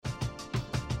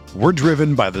We're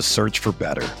driven by the search for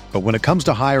better. But when it comes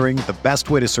to hiring, the best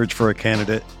way to search for a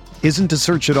candidate isn't to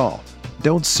search at all.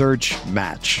 Don't search,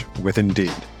 match with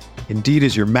Indeed. Indeed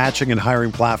is your matching and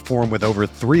hiring platform with over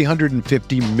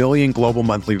 350 million global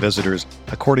monthly visitors,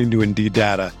 according to Indeed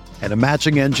data, and a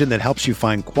matching engine that helps you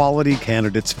find quality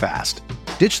candidates fast.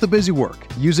 Ditch the busy work.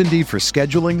 Use Indeed for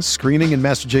scheduling, screening, and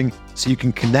messaging so you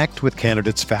can connect with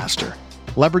candidates faster.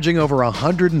 Leveraging over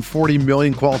 140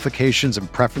 million qualifications and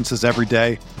preferences every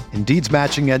day, Indeed's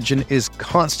matching engine is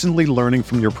constantly learning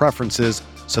from your preferences,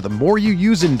 so the more you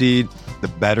use Indeed, the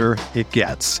better it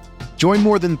gets. Join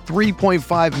more than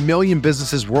 3.5 million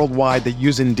businesses worldwide that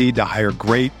use Indeed to hire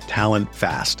great talent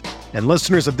fast. And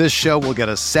listeners of this show will get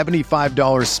a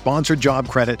 $75 sponsored job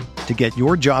credit to get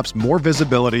your jobs more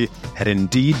visibility at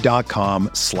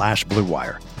Indeed.com/Blue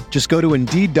Wire. Just go to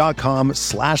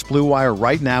Indeed.com/Blue Wire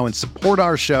right now and support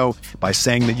our show by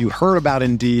saying that you heard about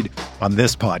Indeed on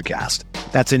this podcast.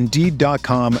 That's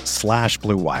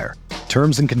Indeed.com/Blue Wire.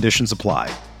 Terms and conditions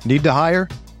apply. Need to hire?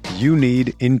 You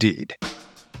need Indeed.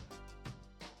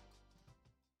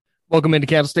 Welcome into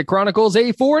Candlestick Chronicles,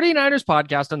 a 49ers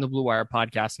podcast on the Blue Wire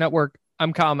Podcast Network.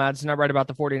 I'm Kyle Madsen. I write about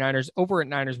the 49ers over at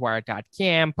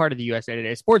NinersWire.com, part of the USA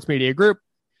Today Sports Media Group.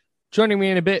 Joining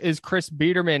me in a bit is Chris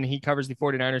Biederman. He covers the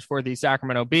 49ers for the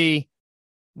Sacramento Bee.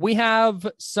 We have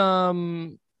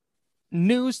some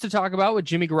news to talk about with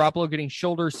Jimmy Garoppolo getting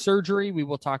shoulder surgery. We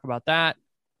will talk about that.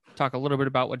 Talk a little bit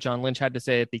about what John Lynch had to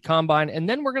say at the Combine. And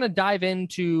then we're going to dive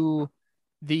into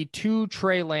the two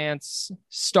Trey Lance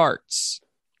starts.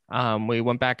 We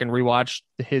went back and rewatched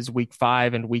his week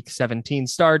 5 and week 17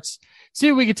 starts.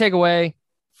 See what we could take away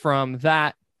from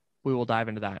that. We will dive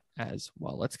into that as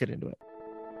well. Let's get into it.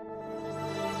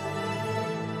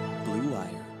 Blue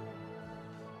Wire.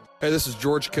 Hey, this is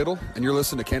George Kittle, and you're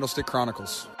listening to Candlestick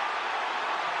Chronicles.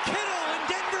 Kittle in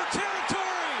Denver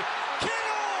territory.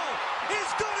 Kittle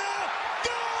is gonna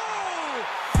go!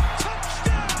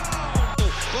 Touchdown!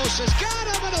 Bosa's got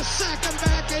him, and he'll sack him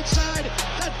back inside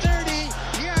the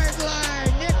 30-yard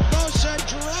line. Nick Bosa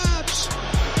drops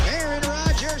Aaron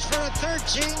Rodgers for a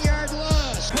 13-yard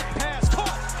loss. Quick pass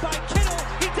caught by Kittle.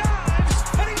 He dives,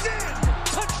 and he's in.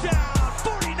 Touchdown,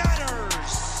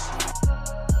 49ers!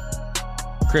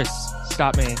 Chris,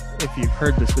 stop me if you've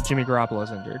heard this, but Jimmy Garoppolo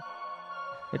is injured,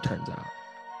 it turns out.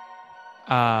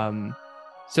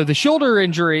 So the shoulder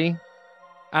injury,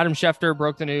 Adam Schefter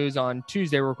broke the news on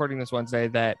Tuesday. We're recording this Wednesday.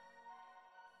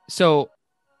 So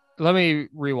let me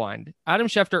rewind. Adam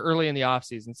Schefter early in the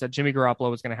offseason said Jimmy Garoppolo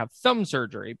was going to have thumb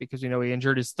surgery because we know he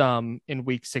injured his thumb in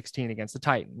week 16 against the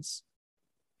Titans.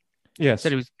 Yes.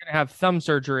 Said he was going to have thumb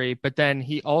surgery, but then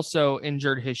he also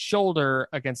injured his shoulder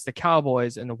against the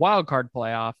Cowboys in the wild card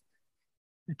playoff,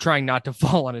 trying not to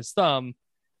fall on his thumb.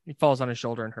 He falls on his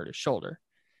shoulder and hurt his shoulder.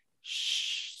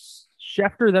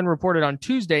 Schefter then reported on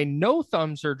Tuesday, no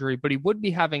thumb surgery, but he would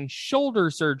be having shoulder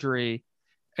surgery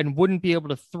and wouldn't be able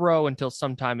to throw until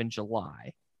sometime in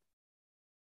July.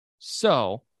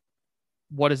 So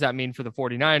what does that mean for the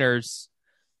 49ers?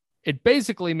 It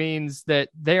basically means that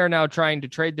they are now trying to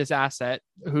trade this asset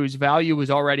whose value was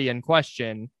already in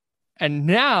question. And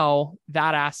now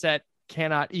that asset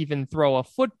cannot even throw a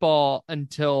football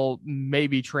until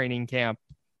maybe training camp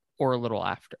or a little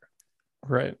after.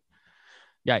 Right.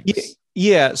 Yikes.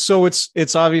 Yeah. So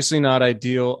it's obviously not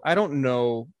ideal. I don't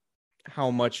know how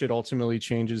much it ultimately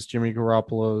changes Jimmy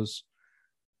Garoppolo's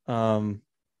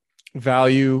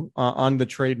value on the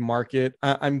trade market.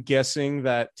 I'm guessing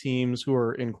that teams who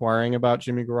are inquiring about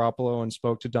Jimmy Garoppolo and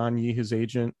spoke to Don Yee, his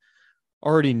agent,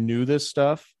 already knew this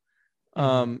stuff.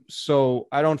 So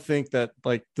I don't think that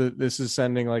this is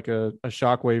sending like a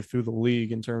shockwave through the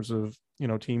league in terms of,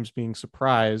 teams being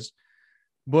surprised.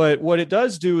 But what it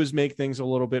does do is make things a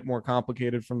little bit more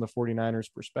complicated from the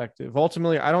 49ers perspective.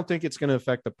 Ultimately, I don't think it's going to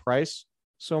affect the price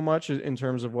so much in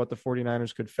terms of what the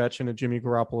 49ers could fetch in a Jimmy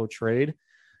Garoppolo trade.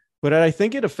 But I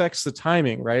think it affects the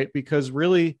timing, right? Because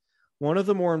really, one of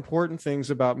the more important things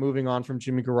about moving on from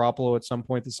Jimmy Garoppolo at some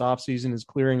point this offseason is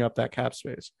clearing up that cap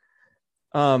space.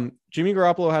 Jimmy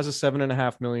Garoppolo has a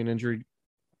 $7.5 million injury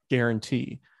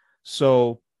guarantee.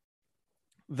 So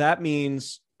that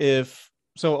means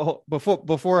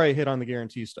before I hit on the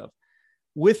guarantee stuff,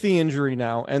 with the injury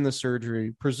now and the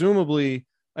surgery, presumably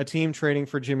a team trading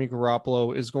for Jimmy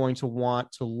Garoppolo is going to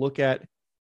want to look at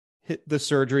the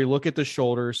surgery, look at the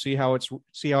shoulder, see how it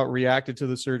reacted to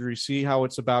the surgery, see how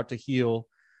it's about to heal,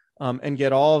 and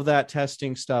get all of that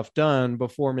testing stuff done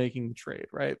before making the trade,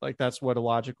 right? Like that's what a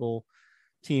logical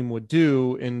team would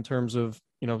do in terms of,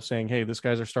 saying, hey, this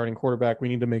guy's our starting quarterback. We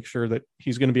need to make sure that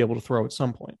he's going to be able to throw at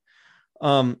some point.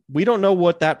 We don't know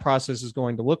what that process is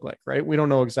going to look like, right? We don't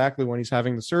know exactly when he's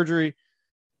having the surgery.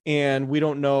 And we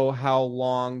don't know how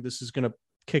long this is going to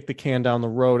kick the can down the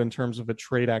road in terms of a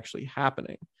trade actually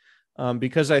happening.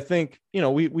 Because I think,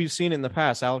 we've seen it in the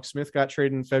past. Alex Smith got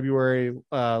traded in February.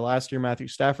 Last year, Matthew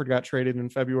Stafford got traded in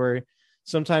February.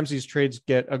 Sometimes these trades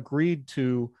get agreed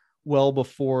to well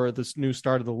before this new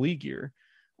start of the league year.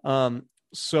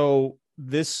 So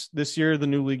this year, the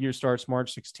new league year starts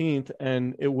March 16th.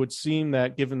 And it would seem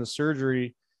that given the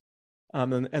surgery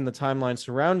and the timeline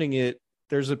surrounding it,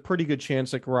 there's a pretty good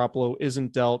chance that Garoppolo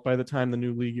isn't dealt by the time the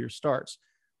new league year starts.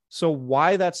 So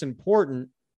why that's important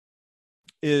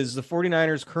is the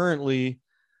 49ers currently,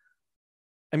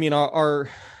 are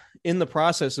in the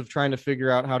process of trying to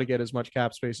figure out how to get as much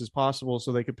cap space as possible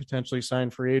so they could potentially sign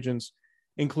free agents,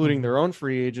 including their own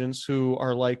free agents who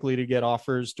are likely to get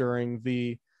offers during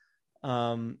the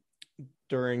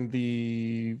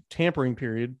tampering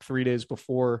period 3 days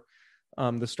before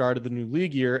the start of the new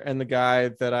league year. And the guy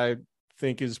that I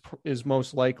think is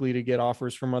most likely to get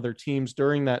offers from other teams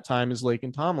during that time is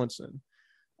Laken Tomlinson.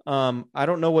 I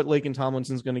don't know what Laken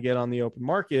Tomlinson's going to get on the open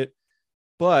market,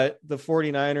 but the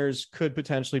 49ers could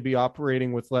potentially be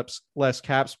operating with less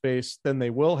cap space than they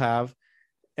will have.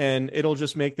 And it'll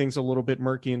just make things a little bit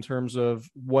murky in terms of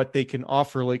what they can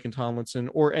offer Laken Tomlinson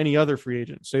or any other free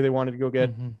agent. Say they wanted to go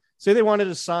get, say they wanted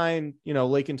to sign,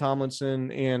 Laken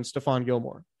Tomlinson and Stephon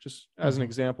Gilmore, just as an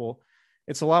example.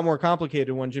 It's a lot more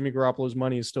complicated when Jimmy Garoppolo's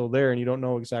money is still there and you don't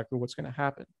know exactly what's going to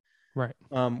happen. Right.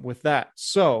 With that.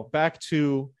 So back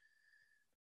to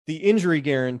the injury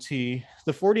guarantee,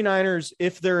 the 49ers,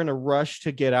 if they're in a rush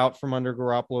to get out from under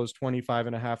Garoppolo's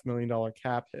 $25.5 million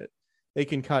cap hit, they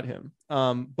can cut him.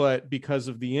 But because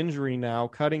of the injury now,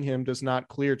 cutting him does not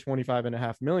clear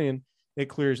 $25.5 million. It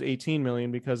clears $18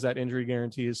 million because that injury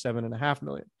guarantee is $7.5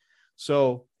 million.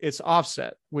 So it's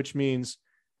offset, which means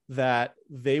that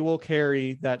they will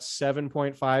carry that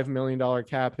 $7.5 million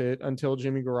cap hit until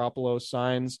Jimmy Garoppolo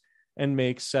signs and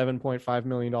makes $7.5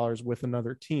 million with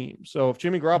another team. So if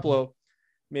Jimmy Garoppolo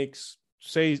makes,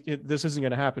 this isn't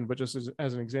going to happen, but just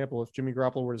as an example, if Jimmy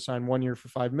Garoppolo were to sign 1 year for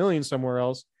 $5 million somewhere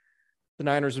else, the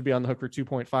Niners would be on the hook for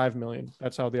 $2.5 million.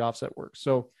 That's how the offset works.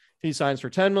 So if he signs for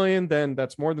 $10 million, then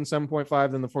that's more than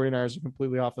 7.5. Then the 49ers are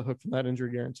completely off the hook from that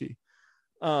injury guarantee.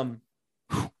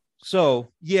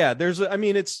 So yeah,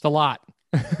 it's a lot.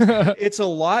 It's a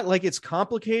lot. Like, it's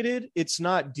complicated. It's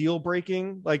not deal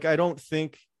breaking. Like I don't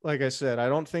think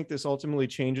this ultimately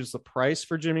changes the price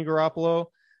for Jimmy Garoppolo.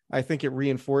 I think it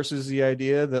reinforces the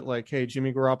idea that, like, hey,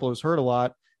 Jimmy Garoppolo's hurt a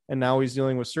lot and now he's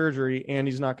dealing with surgery and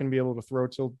he's not going to be able to throw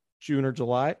till June or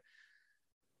July.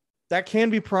 That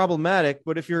can be problematic,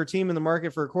 but if you're a team in the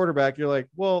market for a quarterback, you're like,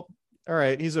 well, all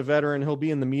right, he's a veteran. He'll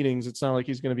be in the meetings. It's not like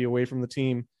he's going to be away from the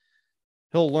team.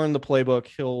 He'll learn the playbook.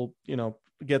 He'll,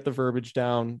 get the verbiage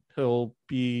down. He'll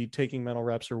be taking mental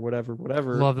reps or whatever.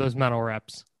 Love those mental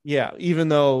reps. Yeah. Even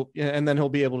though, and then he'll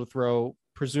be able to throw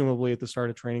presumably at the start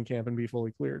of training camp and be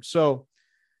fully cleared. So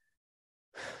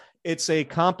it's a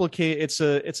complication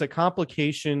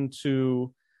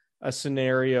to a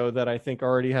scenario that I think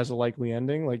already has a likely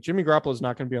ending. Like, Jimmy Garoppolo is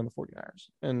not going to be on the 49ers.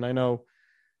 And I know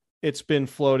it's been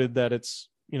floated that it's,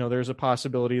 there's a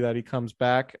possibility that he comes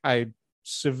back. I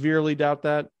severely doubt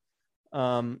that.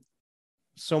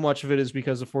 So much of it is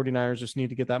because the 49ers just need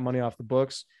to get that money off the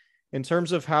books. In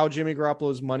terms of how Jimmy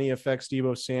Garoppolo's money affects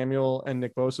Deebo Samuel and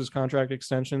Nick Bosa's contract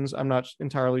extensions, I'm not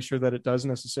entirely sure that it does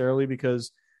necessarily,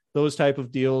 because those type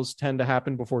of deals tend to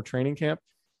happen before training camp.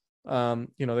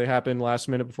 They happen last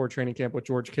minute before training camp with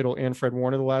George Kittle and Fred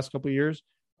Warner the last couple of years.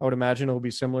 I would imagine it'll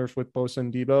be similar with Bosa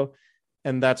and Deebo.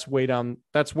 And that's way down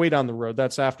the road.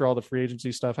 That's after all the free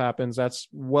agency stuff happens. That's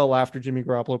well after Jimmy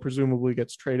Garoppolo presumably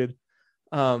gets traded.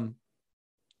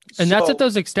 And that's if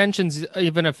those extensions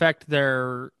even affect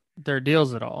their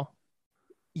deals at all.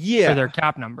 Yeah. Or their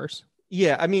cap numbers.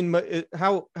 Yeah. I mean,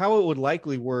 how it would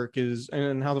likely work is,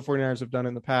 and how the 49ers have done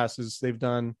in the past, is they've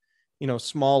done,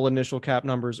 small initial cap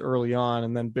numbers early on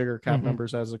and then bigger cap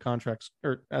numbers as the contracts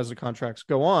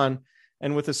go on.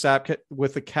 And with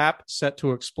the cap set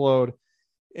to explode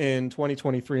in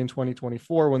 2023 and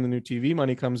 2024, when the new TV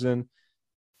money comes in,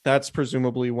 that's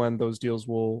presumably when those deals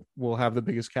will have the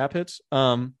biggest cap hits.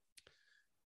 But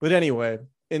anyway,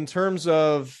 in terms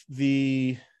of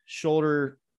the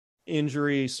shoulder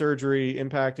injury surgery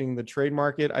impacting the trade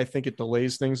market, I think it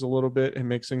delays things a little bit and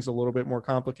makes things a little bit more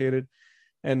complicated.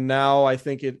 And now I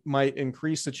think it might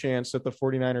increase the chance that the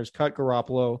 49ers cut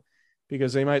Garoppolo,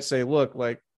 because they might say, look,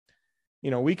 like,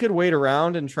 we could wait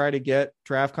around and try to get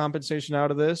draft compensation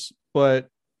out of this, but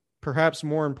perhaps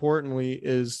more importantly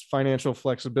is financial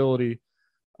flexibility.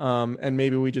 And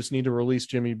maybe we just need to release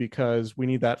Jimmy because we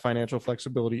need that financial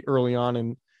flexibility early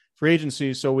on free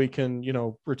agency so we can,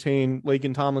 retain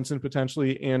Laken Tomlinson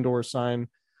potentially and or sign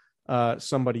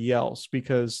somebody else,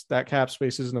 because that cap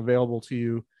space isn't available to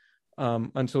you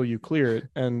until you clear it.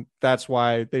 And that's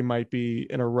why they might be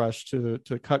in a rush to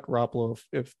cut Garoppolo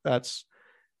if that's,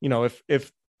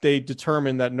 if they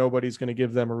determine that nobody's going to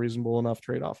give them a reasonable enough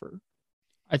trade offer.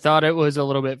 I thought it was a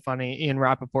little bit funny. Ian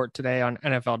Rappaport today on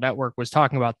NFL Network was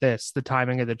talking about this, the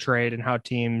timing of the trade and how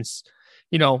teams,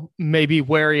 may be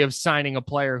wary of signing a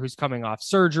player who's coming off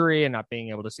surgery and not being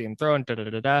able to see him throw and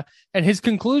And his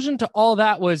conclusion to all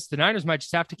that was the Niners might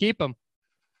just have to keep him.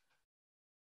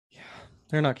 Yeah,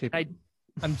 they're not keeping.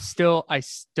 I still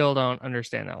don't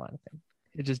understand that line of thing.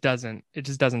 It just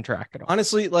doesn't track at all.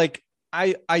 Honestly, like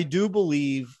I do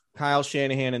believe Kyle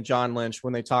Shanahan and John Lynch,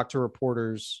 when they talk to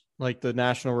reporters, like the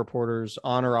national reporters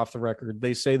on or off the record,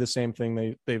 they say the same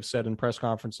thing they've said in press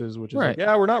conferences, which is right. Like,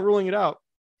 yeah, we're not ruling it out.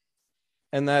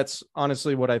 And that's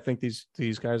honestly what I think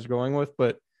these guys are going with.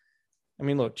 But I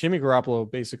mean, look, Jimmy Garoppolo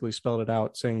basically spelled it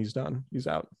out, saying he's done. He's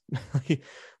out.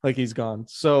 like he's gone.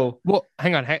 So, well,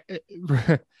 hang on.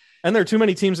 And there are too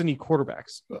many teams that need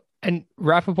quarterbacks. And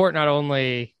Rappaport not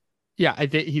only, I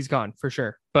think he's gone for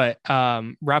sure. But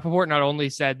Rappaport not only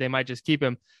said they might just keep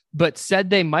him, but said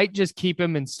they might just keep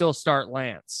him and still start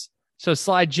Lance. So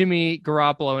slide Jimmy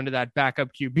Garoppolo into that backup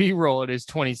QB role at his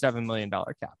 $27 million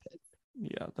cap hit.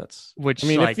 Yeah, that's which. I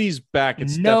mean, if he's back,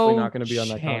 it's definitely not going to be on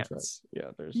that contract. Yeah,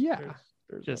 there's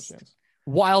just no chance.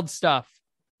 Wild stuff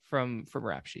from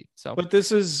Rap Sheet. So, but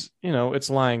this is it's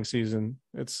lying season.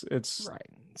 It's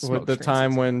right. With the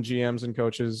time when GMs and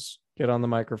coaches get on the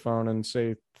microphone and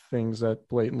say things that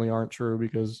blatantly aren't true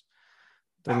because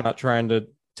they're not trying to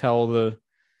tell the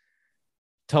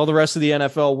rest of the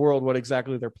NFL world what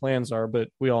exactly their plans are. But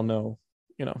we all know,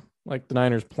 like the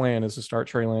Niners' plan is to start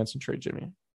Trey Lance and trade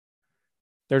Jimmy.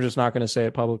 They're just not going to say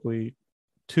it publicly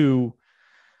to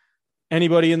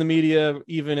anybody in the media,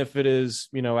 even if it is,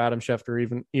 Adam Schefter,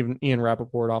 even Ian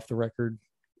Rappaport off the record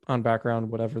on background,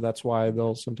 whatever. That's why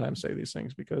they'll sometimes say these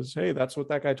things because, hey, that's what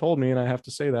that guy told me. And I have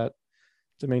to say that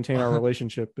to maintain our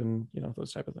relationship and,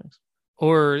 those type of things.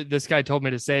 Or this guy told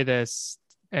me to say this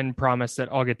and promise that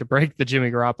I'll get to break the Jimmy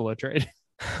Garoppolo trade.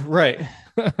 Right.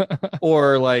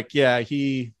 Or like, yeah,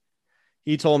 he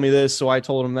told me this, so I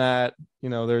told him that.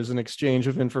 There's an exchange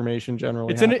of information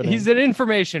generally. He's an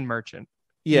information merchant.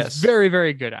 Yes, he's very,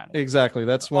 very good at it. Exactly.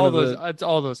 That's That's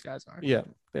all those guys are. Yeah,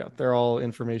 they're all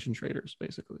information traders,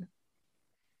 basically.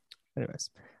 Anyways,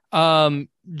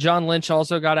 John Lynch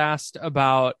also got asked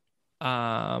about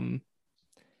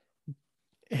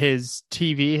his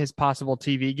possible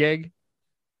TV gig,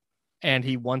 and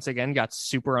he once again got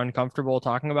super uncomfortable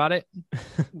talking about it,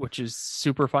 which is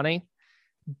super funny.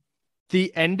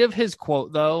 The end of his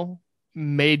quote, though,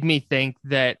 made me think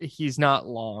that he's not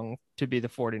long to be the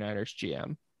 49ers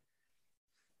GM.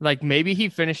 Like, maybe he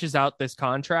finishes out this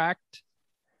contract,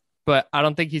 but I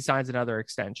don't think he signs another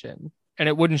extension. And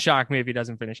it wouldn't shock me if he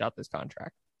doesn't finish out this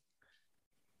contract.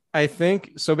 I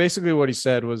think so. Basically, what he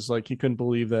said was like he couldn't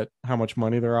believe that how much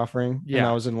money they're offering. Yeah, and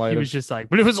that was in light. He was just like,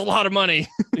 but it was a lot of money.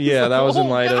 Yeah, that was in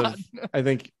light God. of. I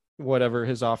think whatever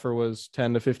his offer was,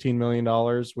 $10 to $15 million,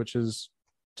 which is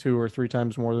 2 or 3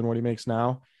 times more than what he makes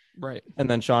now. Right. And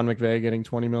then Sean McVay getting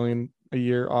 $20 million a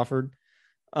year offered.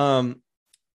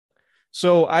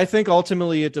 So I think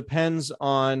ultimately it depends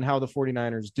on how the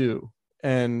 49ers do.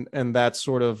 And that's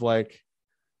sort of like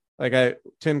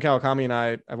Tim Kawakami and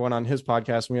I went on his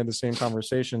podcast and we had the same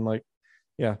conversation. Like,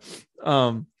 yeah.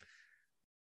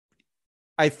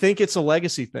 I think it's a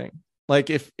legacy thing. Like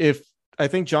if I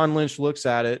think John Lynch looks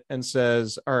at it and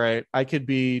says, all right, I could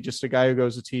be just a guy who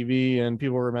goes to TV and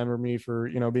people remember me for,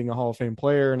 being a Hall of Fame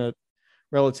player and a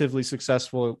relatively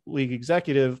successful league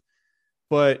executive.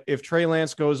 But if Trey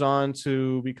Lance goes on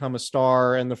to become a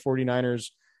star and the 49ers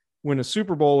win a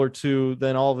Super Bowl or 2,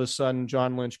 then all of a sudden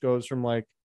John Lynch goes from like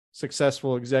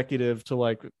successful executive to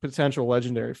like potential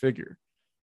legendary figure.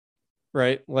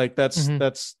 Right. Like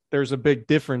there's a big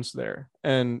difference there.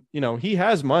 And, he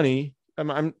has money.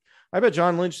 I bet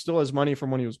John Lynch still has money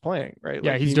from when he was playing, right?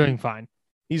 Yeah, like he's doing fine.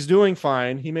 He's doing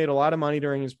fine. He made a lot of money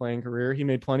during his playing career. He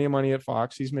made plenty of money at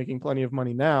Fox. He's making plenty of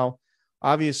money now.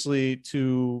 Obviously,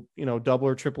 to, double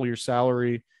or triple your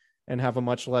salary and have a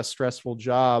much less stressful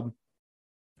job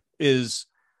is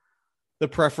the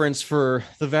preference for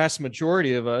the vast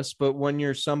majority of us. But when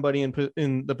you're somebody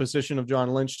in the position of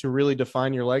John Lynch to really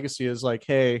define your legacy as like,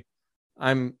 hey,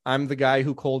 I'm the guy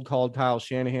who cold called Kyle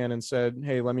Shanahan and said,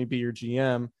 hey, let me be your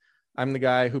GM. I'm the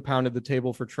guy who pounded the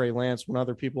table for Trey Lance when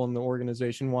other people in the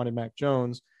organization wanted Mac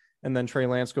Jones. And then Trey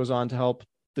Lance goes on to help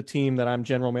the team that I'm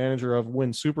general manager of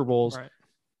win Super Bowls. Right.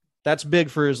 that's big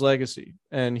for his legacy.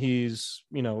 And he's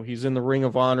in the Ring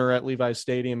of Honor at Levi's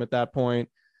Stadium at that point.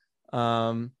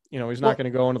 He's not going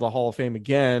to go into the Hall of Fame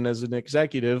again as an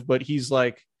executive, but he's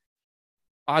like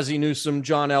Ozzie Newsome,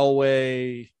 John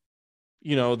Elway,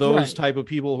 those type of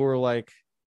people who are like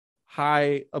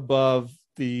high above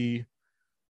the,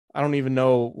 I don't even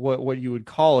know what you would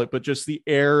call it, but just the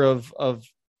air of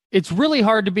it's really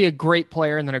hard to be a great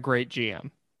player and then a great GM.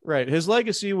 Right. His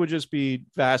legacy would just be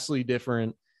vastly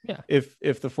different. Yeah. If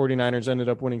the 49ers ended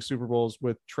up winning Super Bowls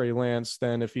with Trey Lance,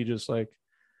 than if he just like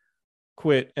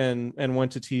quit and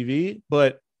went to TV.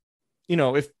 But,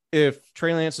 if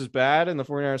Trey Lance is bad and the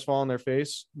 49ers fall on their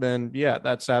face, then yeah,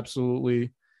 that's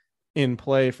absolutely in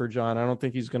play for John. I don't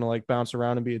think he's going to like bounce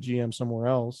around and be a GM somewhere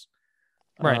else.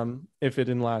 Right. If it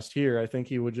didn't last here, I think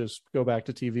he would just go back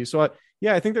to TV. So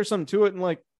I think there's something to it. And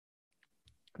like,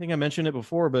 I think I mentioned it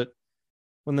before, but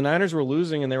when the Niners were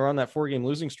losing and they were on that 4-game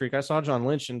losing streak, I saw John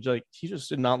Lynch and like, he just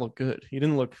did not look good. He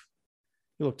looked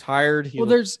tired. He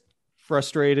looked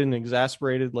frustrated and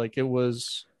exasperated. Like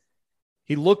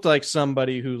he looked like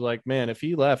somebody who like, man, if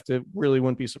he left, it really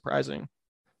wouldn't be surprising.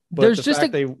 But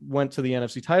they went to the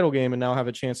NFC title game and now have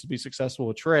a chance to be successful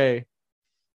with Trey,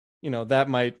 that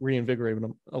might reinvigorate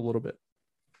them a little bit.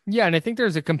 Yeah. And I think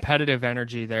there's a competitive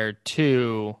energy there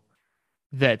too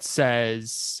that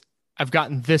says, I've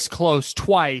gotten this close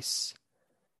twice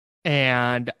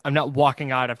and I'm not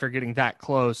walking out after getting that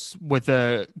close with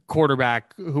a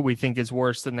quarterback who we think is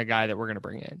worse than the guy that we're going to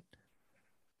bring in.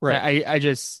 Right. I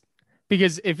just,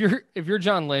 because if you're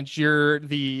John Lynch, you're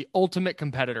the ultimate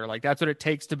competitor. Like that's what it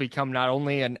takes to become not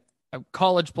only a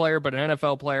college player, but an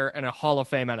NFL player and a Hall of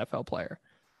Fame NFL player.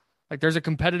 Like there's a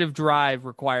competitive drive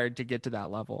required to get to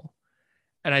that level.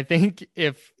 And I think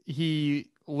if he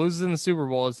loses in the Super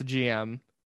Bowl as the GM,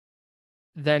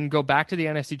 then go back to the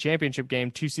NFC Championship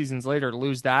game 2 seasons later,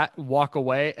 lose that, walk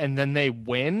away, and then they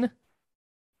win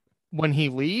when he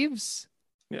leaves.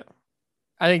 Yeah.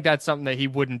 I think that's something that he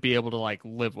wouldn't be able to like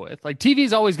live with. Like TV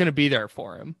is always going to be there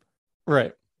for him.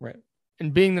 Right.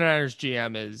 And being the Niners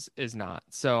GM is not.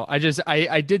 So I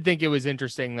did think it was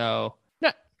interesting though.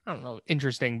 Not, I don't know,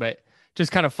 interesting, but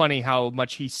just kind of funny how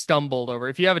much he stumbled over.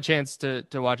 If you have a chance to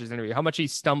watch his interview, how much he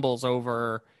stumbles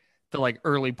over the like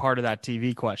early part of that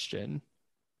TV question.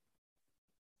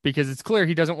 Because it's clear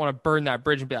he doesn't want to burn that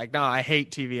bridge and be like, no, I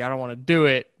hate TV. I don't want to do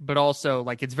it. But also,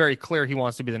 like, it's very clear he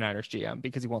wants to be the Niners GM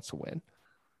because he wants to win.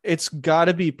 It's got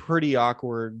to be pretty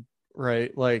awkward,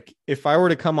 right? Like, if I were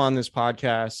to come on this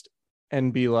podcast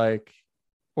and be like,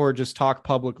 or just talk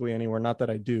publicly anywhere, not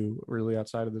that I do really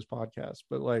outside of this podcast,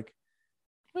 but like,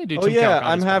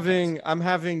 I'm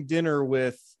having dinner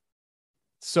with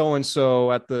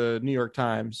so-and-so at the New York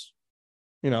Times,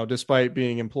 despite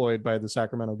being employed by the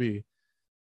Sacramento Bee.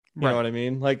 You know what I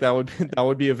mean? Like that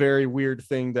would be a very weird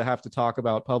thing to have to talk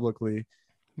about publicly,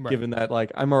 given that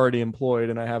like I'm already employed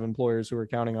and I have employers who are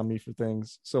counting on me for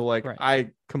things. So like I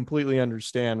completely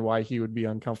understand why he would be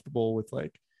uncomfortable with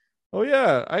like, oh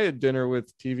yeah, I had dinner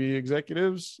with TV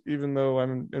executives, even though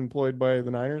I'm employed by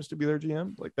the Niners to be their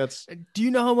GM. Like that's. Do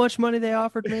you know how much money they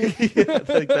offered me?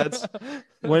 Like that's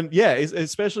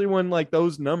especially when like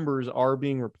those numbers are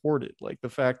being reported. Like the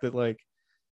fact that like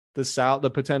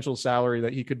the potential salary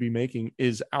that he could be making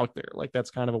is out there. Like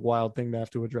that's kind of a wild thing to have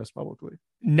to address publicly.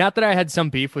 Not that I had some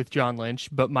beef with John Lynch,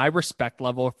 but my respect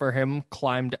level for him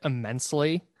climbed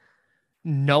immensely,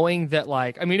 knowing that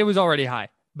like, I mean, it was already high,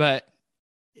 but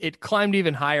it climbed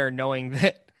even higher knowing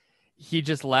that he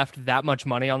just left that much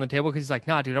money on the table. Cause he's like,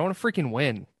 nah, dude, I want to freaking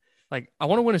win. Like I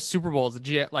want to win a Super Bowl as a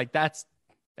GM. Like that's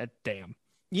damn.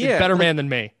 Yeah. Better man than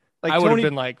me. Like I would have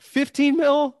been like 15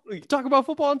 mil. Talk about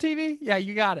football on TV. Yeah,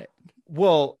 you got it.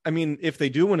 Well, I mean, if they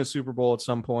do win a Super Bowl at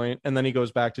some point and then he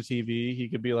goes back to TV, he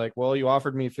could be like, well, you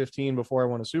offered me 15 before I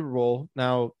won a Super Bowl.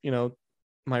 Now,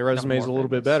 my resume is a little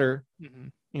bit better.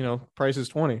 Mm-hmm. Price is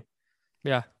 20.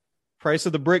 Yeah. Price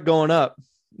of the brick going up.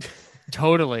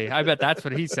 Totally. I bet that's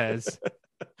what he says.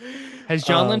 Has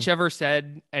John Lynch ever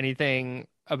said anything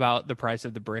about the price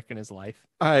of the brick in his life?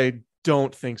 I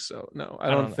don't think so. No, I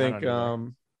don't think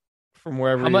from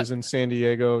wherever he is in San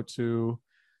Diego to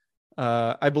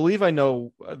I believe I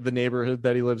know the neighborhood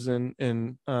that he lives in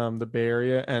the Bay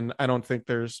Area, and I don't think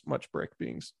there's much brick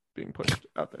being pushed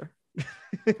out there.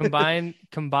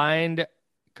 combined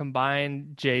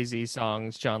Jay-Z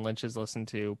songs John Lynch has listened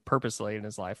to purposely in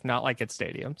his life, not like at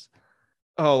stadiums.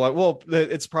 Oh, like, well,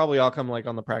 it's probably all come like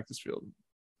on the practice field,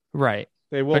 right?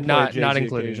 They will, but not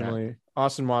including occasionally. That.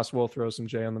 Austin Moss will throw some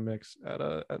Jay on the mix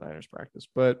at Niners practice,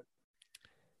 but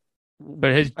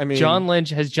has John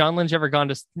Lynch ever gone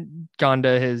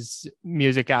to his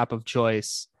music app of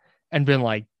choice and been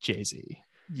like, Jay-Z?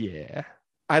 Yeah,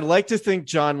 I like to think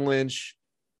John Lynch,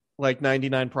 like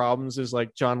 99 Problems, is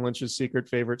like John Lynch's secret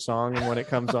favorite song, and when it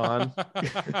comes on,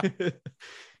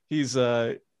 he's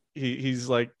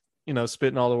like, you know,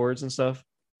 spitting all the words and stuff.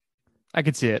 I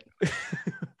could see it.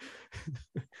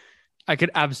 I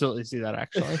could absolutely see that,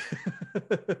 actually.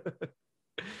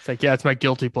 It's like, yeah, it's my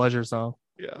guilty pleasure song.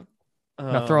 Yeah.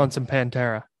 Now throw on some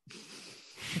Pantera.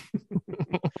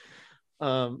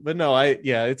 But no,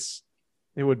 it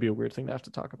would be a weird thing to have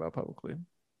to talk about publicly.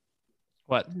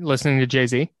 What, listening to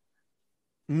Jay-Z?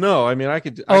 No, I mean, I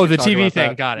could. The talk TV about thing.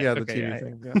 that. Got it. Yeah, Okay, the TV yeah.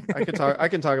 thing. Yeah. I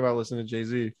can talk about listening to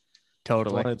Jay-Z.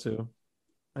 Totally. If I wanted to.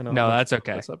 I know. No, that's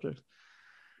okay. That subject.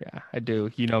 Yeah, I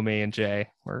do. You know me and Jay.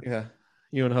 Yeah.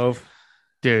 You and Hove.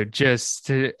 Dude, just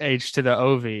to H to the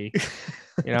OV. You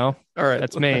know? All right.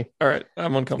 That's me. All right.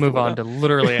 I'm uncomfortable. Move on to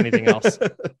literally anything else.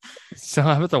 So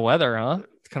how about the weather, huh?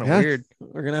 It's kind of weird.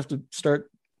 We're gonna have to start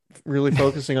really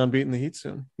focusing on beating the Heat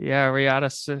soon. Yeah, Riata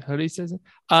hoodie season.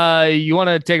 You want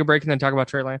to take a break and then talk about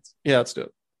Trey Lance? Yeah, let's do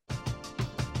it.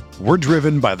 We're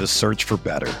driven by the search for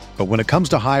better. But when it comes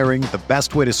to hiring, the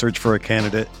best way to search for a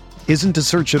candidate isn't to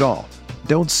search at all.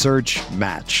 Don't search,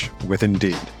 match with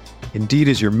Indeed. Indeed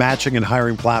is your matching and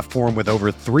hiring platform with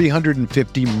over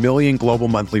 350 million global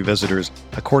monthly visitors,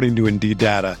 according to Indeed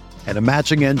data, and a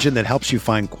matching engine that helps you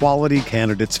find quality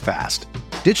candidates fast.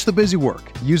 Ditch the busy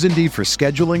work. Use Indeed for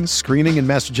scheduling, screening, and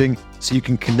messaging so you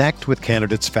can connect with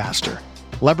candidates faster.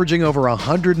 Leveraging over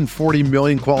 140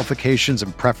 million qualifications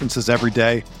and preferences every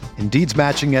day, Indeed's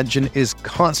matching engine is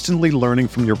constantly learning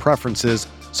from your preferences,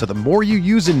 so the more you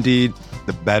use Indeed,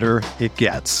 the better it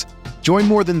gets. Join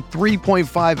more than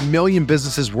 3.5 million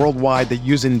businesses worldwide that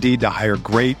use Indeed to hire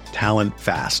great talent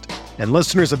fast. And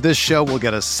listeners of this show will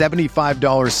get a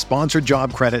 $75 sponsored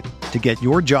job credit to get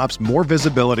your jobs more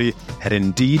visibility at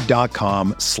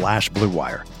Indeed.com/Blue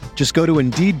Wire. Just go to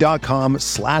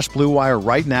Indeed.com/Blue Wire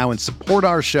right now and support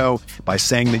our show by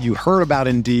saying that you heard about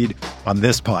Indeed on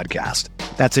this podcast.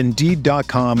 That's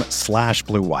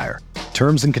Indeed.com/Blue Wire.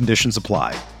 Terms and conditions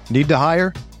apply. Need to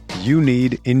hire? You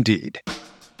need Indeed.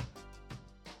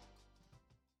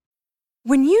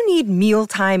 When you need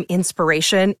mealtime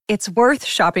inspiration, it's worth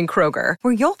shopping Kroger,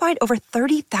 where you'll find over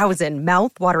 30,000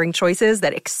 mouth-watering choices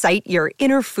that excite your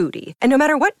inner foodie. And no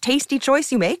matter what tasty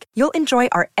choice you make, you'll enjoy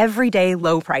our everyday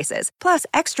low prices, plus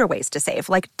extra ways to save,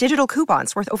 like digital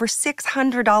coupons worth over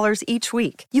 $600 each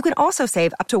week. You can also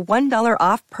save up to $1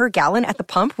 off per gallon at the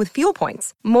pump with fuel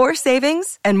points. More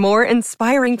savings and more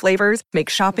inspiring flavors make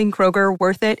shopping Kroger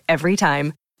worth it every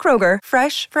time. Kroger,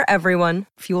 fresh for everyone.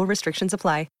 Fuel restrictions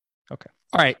apply. Okay.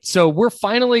 All right. So we're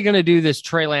finally going to do this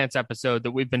Trey Lance episode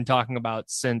that we've been talking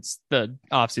about since the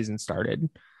offseason started.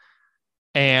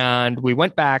 And we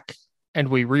went back and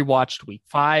we rewatched week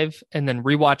 5 and then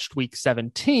rewatched week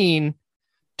 17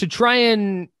 to try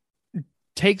and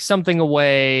take something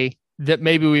away that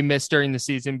maybe we missed during the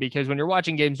season. Because when you're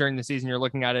watching games during the season, you're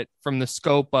looking at it from the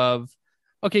scope of,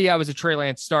 okay, yeah, it was a Trey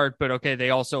Lance start, but okay, they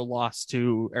also lost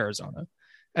to Arizona.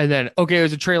 And then, okay, it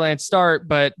was a Trey Lance start,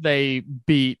 but they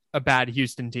beat a bad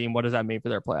Houston team. What does that mean for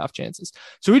their playoff chances?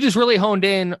 So we just really honed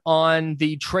in on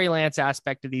the Trey Lance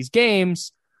aspect of these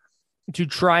games to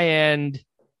try and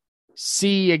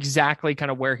see exactly kind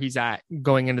of where he's at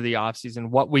going into the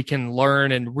offseason, what we can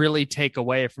learn and really take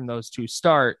away from those two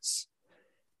starts.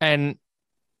 And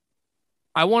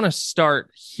I want to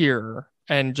start here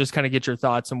and just kind of get your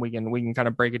thoughts, and we can kind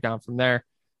of break it down from there.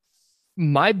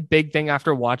 My big thing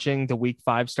after watching the week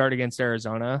 5 start against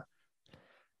Arizona,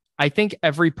 I think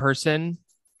every person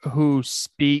who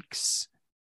speaks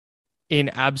in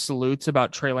absolutes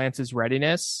about Trey Lance's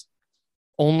readiness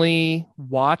only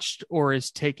watched or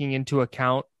is taking into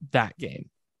account that game.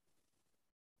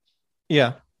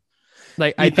 Yeah.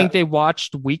 I think they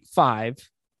watched week 5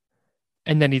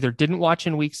 and then either didn't watch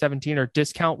in week 17 or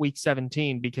discount week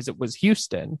 17 because it was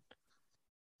Houston.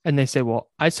 And they say,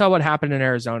 well, I saw what happened in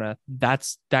Arizona. That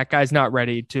guy's not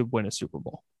ready to win a Super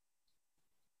Bowl.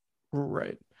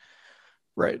 Right.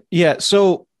 Yeah.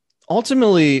 So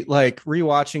ultimately, like,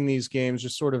 rewatching these games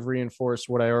just sort of reinforced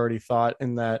what I already thought,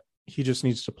 in that he just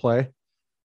needs to play.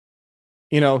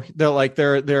 You know, there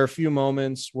are a few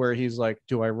moments where he's like,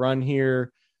 do I run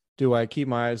here? Do I keep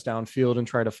my eyes downfield and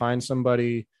try to find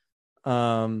somebody?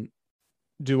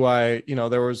 Do I,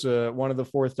 there was one of the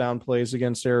 4th down plays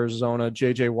against Arizona.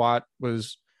 JJ Watt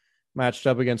was matched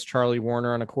up against Charlie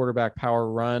Warner on a quarterback power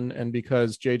run. And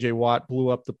because JJ Watt blew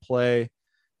up the play,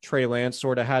 Trey Lance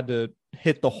sort of had to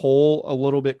hit the hole a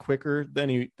little bit quicker than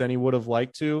he would have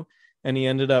liked to. And he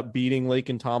ended up beating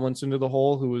Laken Tomlinson to the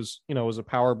hole, who was a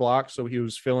power block. So he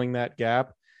was filling that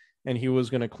gap and he was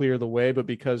going to clear the way. But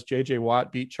because JJ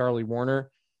Watt beat Charlie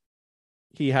Warner,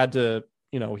 he had to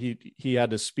he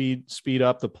had to speed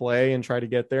up the play and try to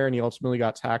get there, and he ultimately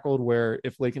got tackled, where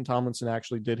if Laken Tomlinson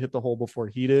actually did hit the hole before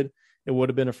he did, it would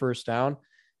have been a first down.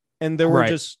 And there were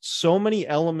just so many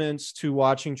elements to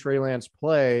watching Trey Lance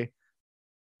play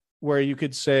where you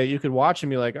could watch and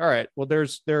be like, all right, well, there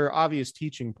are obvious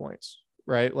teaching points,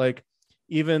 right? Like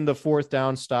even the fourth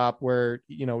down stop where,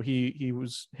 he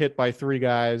was hit by three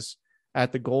guys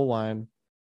at the goal line.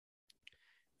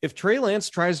 If Trey Lance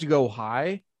tries to go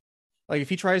high, like if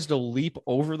he tries to leap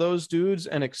over those dudes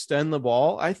and extend the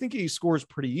ball, I think he scores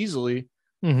pretty easily.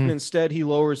 Mm-hmm. And instead he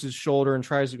lowers his shoulder and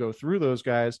tries to go through those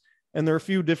guys. And there are a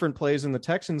few different plays in the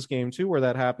Texans game too, where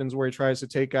that happens, where he tries to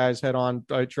take guys head on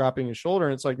by dropping his shoulder.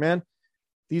 And it's like, man,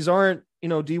 these aren't,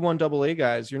 D1 AA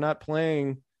guys. You're not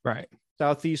playing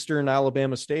Southeastern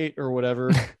Alabama State or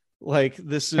whatever. Like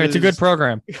this is, it's a good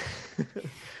program.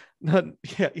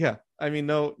 Yeah. I mean,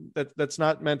 no, that's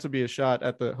not meant to be a shot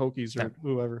at the Hokies or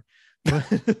whoever.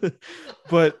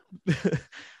 but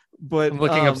I'm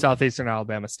looking up Southeastern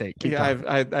Alabama State.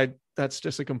 I that's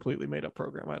just a completely made up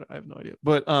program. I have no idea.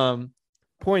 But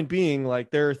point being,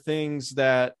 like, there are things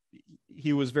that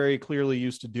he was very clearly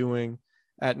used to doing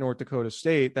at North Dakota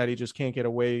State that he just can't get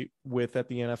away with at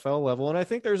the NFL level. And I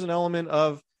think there's an element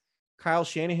of Kyle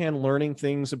Shanahan learning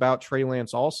things about Trey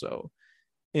Lance also,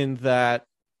 in that,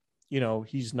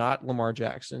 he's not Lamar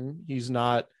Jackson. He's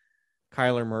not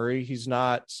Kyler Murray. He's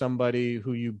not somebody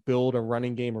who you build a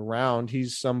running game around.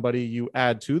 He's somebody you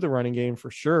add to the running game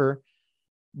for sure.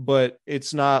 But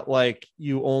it's not like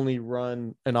you only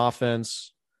run an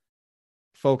offense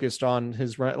focused on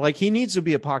his run. Like, he needs to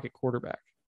be a pocket quarterback.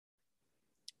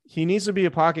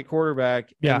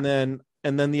 Yeah. And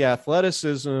then the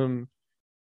athleticism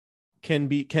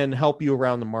can help you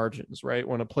around the margins, right?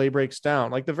 When a play breaks down,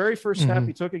 like the very first snap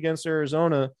he took against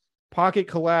Arizona, pocket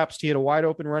collapsed. He had a wide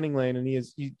open running lane, and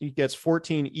he gets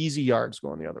 14 easy yards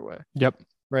going the other way. Yep.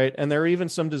 Right. And there are even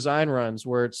some design runs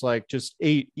where it's like just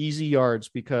 8 easy yards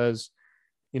because,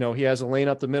 he has a lane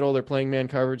up the middle. They're playing man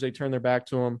coverage. They turn their back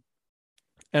to him.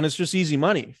 And it's just easy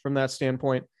money from that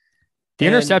standpoint. The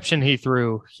interception he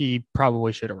threw, he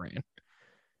probably should have ran.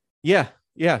 Yeah.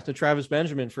 Yeah. To Travis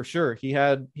Benjamin for sure. He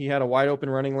had a wide open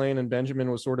running lane, and Benjamin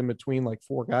was sort of between like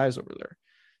 4 guys over there.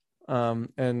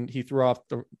 And he threw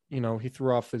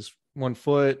off his 1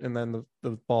 foot, and then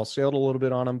the ball sailed a little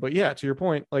bit on him. But yeah, to your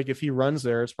point, like if he runs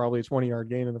there, it's probably a 20-yard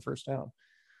gain in the first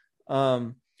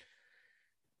down.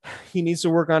 He needs to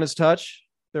work on his touch.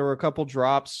 There were a couple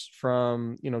drops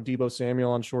from, Deebo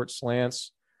Samuel on short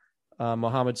slants.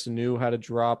 Mohamed Sanu had a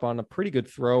drop on a pretty good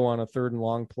throw on a 3rd and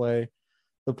long play.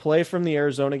 The play from the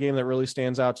Arizona game that really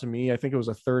stands out to me, I think it was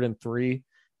a 3rd and 3,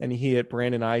 and he hit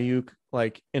Brandon Ayuk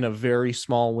like in a very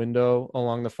small window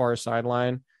along the far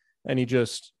sideline. And he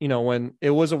just, when it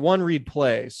was a 1-read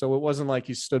play, so it wasn't like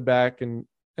he stood back and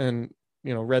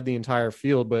read the entire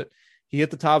field, but he hit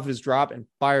the top of his drop and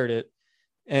fired it.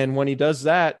 And when he does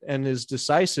that and is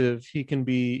decisive, he can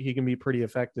be pretty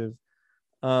effective.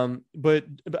 But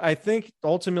I think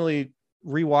ultimately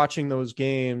rewatching those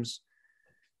games,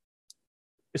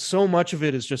 so much of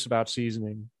it is just about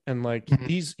seasoning, and like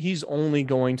he's only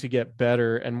going to get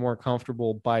better and more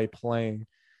comfortable by playing.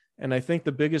 And I think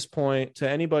the biggest point to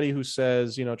anybody who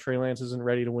says, Trey Lance isn't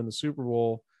ready to win the Super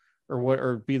Bowl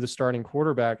or be the starting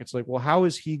quarterback, it's like, well, how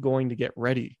is he going to get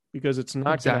ready? Because it's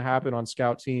not going to happen on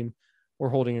scout team or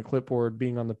holding a clipboard,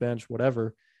 being on the bench,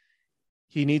 whatever.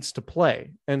 He needs to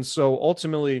play. And so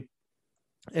ultimately,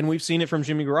 and we've seen it from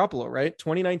Jimmy Garoppolo, right?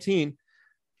 2019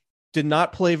 did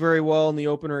not play very well in the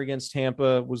opener against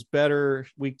Tampa, was better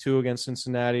week 2 against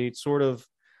Cincinnati, sort of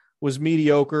was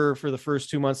mediocre for the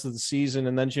first 2 months of the season.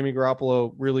 And then Jimmy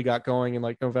Garoppolo really got going in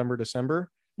like November, December.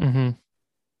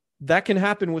 That can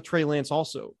happen with Trey Lance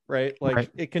also, right? Like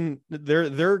it can,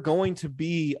 they're going to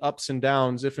be ups and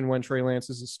downs if and when Trey Lance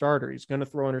is a starter. He's going to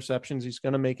throw interceptions. He's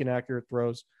going to make inaccurate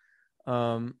throws.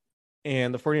 And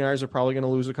the 49ers are probably going to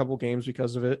lose a couple games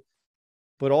because of it.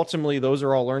 But ultimately, those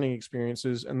are all learning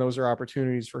experiences, and those are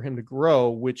opportunities for him to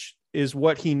grow, which is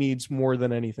what he needs more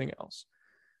than anything else.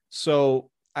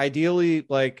 So ideally,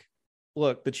 like,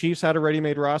 look, the Chiefs had a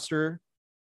ready-made roster.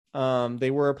 They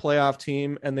were a playoff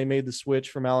team, and they made the switch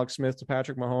from Alex Smith to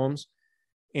Patrick Mahomes.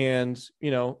 And,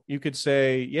 you could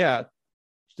say, yeah,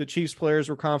 the Chiefs players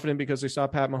were confident because they saw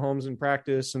Pat Mahomes in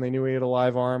practice and they knew he had a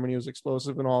live arm and he was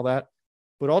explosive and all that.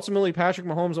 But ultimately, Patrick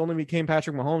Mahomes only became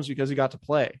Patrick Mahomes because he got to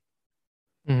play.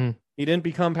 He didn't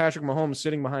become Patrick Mahomes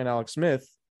sitting behind Alex Smith.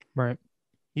 Right.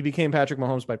 He became Patrick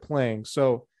Mahomes by playing.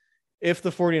 So if the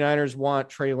 49ers want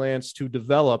Trey Lance to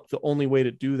develop, the only way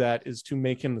to do that is to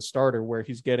make him the starter, where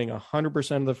he's getting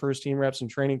 100% of the first team reps in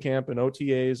training camp and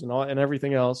OTAs and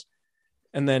everything else.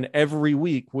 And then every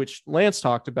week, which Lance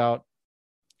talked about,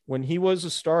 when he was a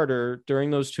starter during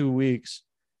those 2 weeks,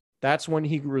 that's when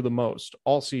he grew the most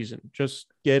all season. Just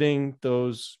getting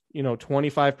those,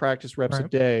 25 practice reps a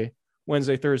day,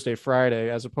 Wednesday, Thursday, Friday,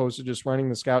 as opposed to just running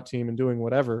the scout team and doing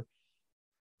whatever.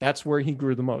 That's where he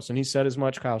grew the most. And he said as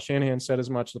much. Kyle Shanahan said as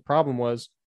much. The problem was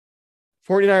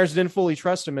 49ers didn't fully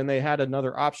trust him, and they had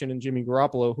another option in Jimmy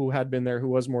Garoppolo, who had been there, who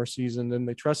was more seasoned, and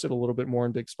they trusted a little bit more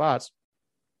in big spots.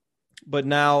 But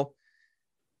now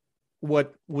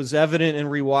what was evident in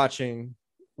rewatching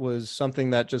was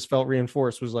something that just felt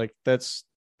reinforced, was like,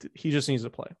 he just needs to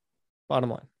play. Bottom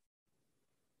line.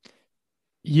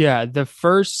 Yeah. The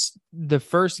first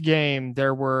game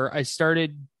I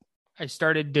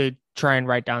started to try and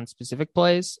write down specific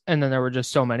plays, and then there were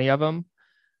just so many of them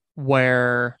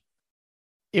where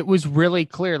it was really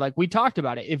clear. Like we talked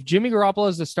about it. If Jimmy Garoppolo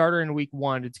is the starter in week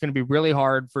 1, it's going to be really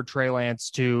hard for Trey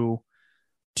Lance to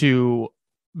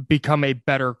become a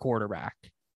better quarterback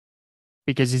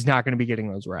because he's not going to be getting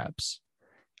those reps.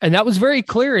 And that was very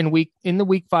clear in the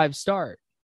week 5 start.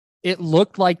 It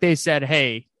looked like they said,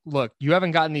 hey, look, you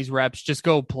haven't gotten these reps, just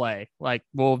go play. Like,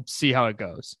 we'll see how it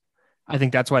goes. I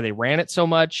think that's why they ran it so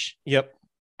much. Yep.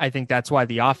 I think that's why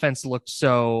the offense looked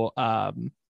so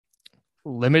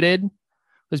limited,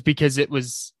 was because it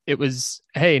was,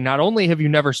 hey, not only have you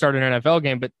never started an NFL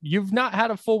game, but you've not had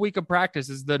a full week of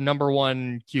practice as the number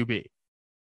 1 QB.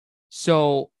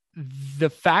 So the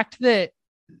fact that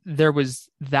there was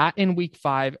that in week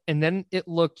 5, and then it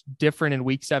looked different in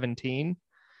week 17.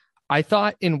 I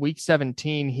thought in week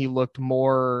 17, he looked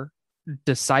more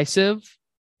decisive.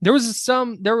 He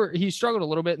struggled a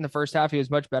little bit in the first half. He was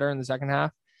much better in the second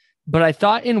half, but I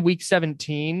thought in week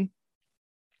 17,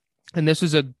 and this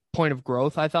was a point of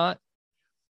growth, I thought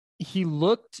he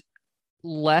looked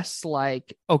less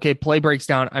like, okay, play breaks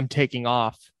down, I'm taking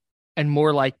off, and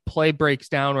more like play breaks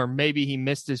down, or maybe he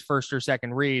missed his first or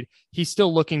second read. He's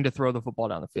still looking to throw the football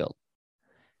down the field.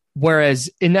 Whereas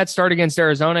in that start against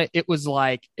Arizona, it was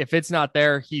like, if it's not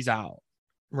there, he's out.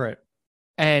 Right.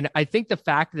 And I think the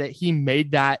fact that he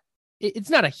made that, it's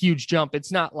not a huge jump.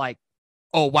 It's not like,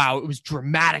 oh, wow, it was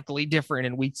dramatically different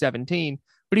in week 17,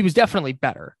 but he was definitely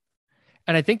better.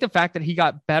 And I think the fact that he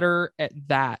got better at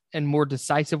that and more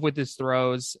decisive with his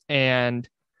throws and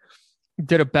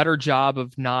did a better job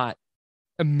of not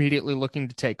immediately looking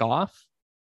to take off.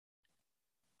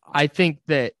 I think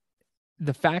that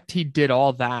the fact he did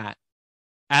all that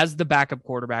as the backup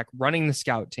quarterback running the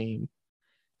scout team,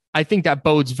 I think that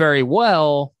bodes very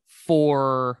well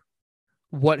for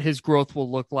what his growth will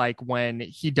look like when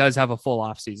he does have a full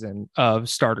offseason of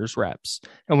starters reps,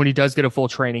 and when he does get a full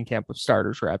training camp of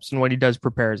starters reps, and when he does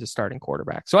prepare as a starting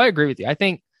quarterback. So I agree with you. I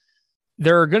think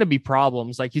there are going to be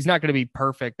problems. Like, he's not going to be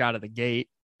perfect out of the gate,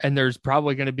 and there's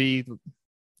probably going to be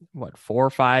 4 or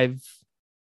 5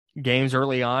 games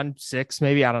early on, 6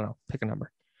 maybe, I don't know, pick a number,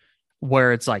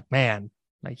 where it's like, man,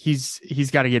 like he's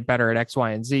got to get better at X,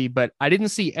 Y, and Z. But I didn't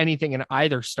see anything in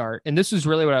either start, and this is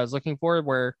really what I was looking for,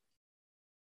 where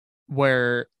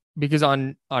because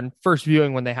on first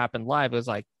viewing when they happened live, it was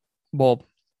like, well,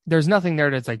 there's nothing there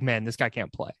that's like, man, this guy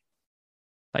can't play.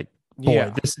 Like, boy,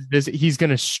 yeah, this he's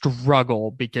going to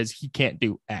struggle because he can't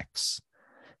do X.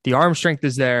 The arm strength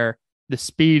is there, the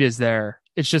speed is there.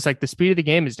 It's just like the speed of the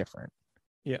game is different.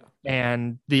 Yeah.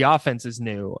 And the offense is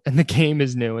new, and the game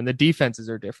is new, and the defenses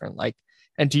are different. Like,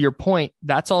 and to your point,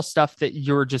 that's all stuff that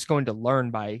you're just going to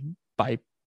learn by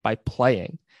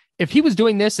playing. If he was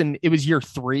doing this and it was year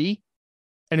 3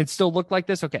 and it still looked like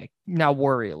this, okay, now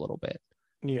worry a little bit.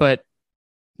 Yeah. But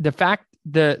the fact,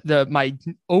 my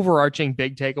overarching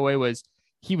big takeaway was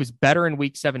he was better in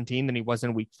week 17 than he was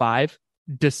in week 5,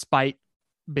 despite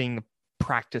being the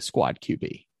practice squad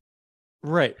QB.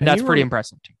 Right. And that's pretty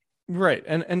impressive too. Right.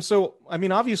 And so, I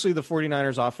mean, obviously the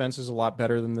 49ers offense is a lot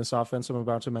better than this offense I'm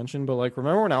about to mention, but like,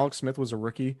 remember when Alex Smith was a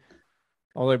rookie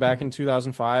all the way back in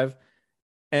 2005,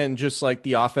 and just like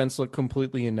the offense looked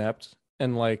completely inept,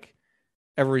 and like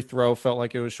every throw felt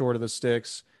like it was short of the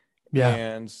sticks. Yeah.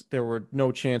 And there were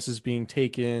no chances being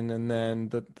taken. And then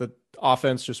the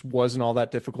offense just wasn't all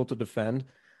that difficult to defend.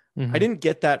 Mm-hmm. I didn't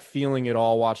get that feeling at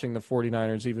all watching the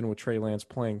 49ers, even with Trey Lance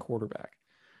playing quarterback.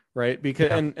 Right.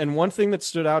 Because, and one thing that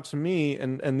stood out to me,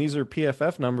 and these are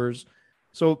PFF numbers.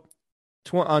 So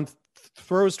on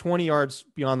throws 20 yards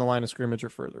beyond the line of scrimmage or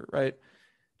further, right?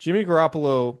 Jimmy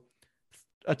Garoppolo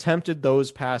attempted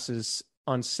those passes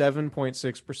on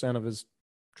 7.6% of his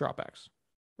dropbacks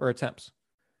or attempts.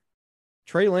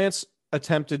 Trey Lance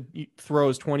attempted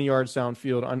throws 20 yards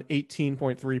downfield on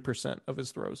 18.3% of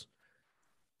his throws.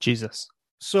 Jesus.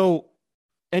 So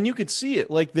And you could see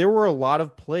it. Like, there were a lot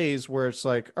of plays where it's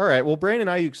like, all right, well, Brandon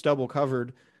Ayuk's double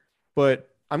covered, but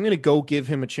I'm going to go give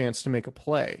him a chance to make a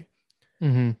play.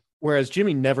 Mm-hmm. Whereas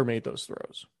Jimmy never made those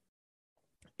throws.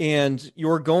 And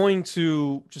you're going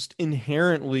to just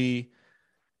inherently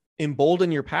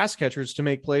embolden your pass catchers to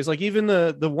make plays. Like even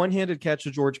the one-handed catch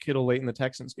of George Kittle late in the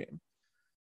Texans game.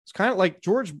 It's kind of like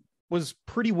George was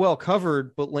pretty well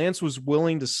covered, but Lance was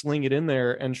willing to sling it in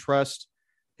there and trust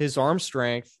his arm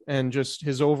strength and just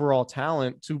his overall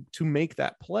talent to make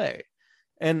that play.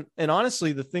 And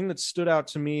honestly, the thing that stood out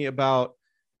to me about,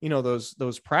 you know,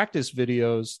 those practice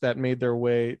videos that made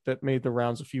the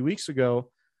rounds a few weeks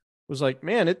ago was like,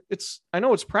 man, it's I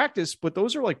know it's practice, but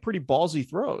those are like pretty ballsy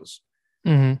throws.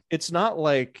 Mm-hmm. It's not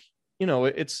like, you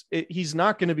know, he's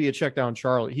not going to be a check down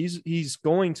Charlie. He's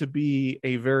going to be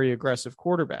a very aggressive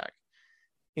quarterback.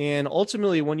 And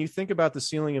ultimately, when you think about the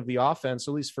ceiling of the offense,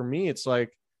 at least for me, it's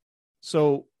like,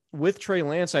 so with Trey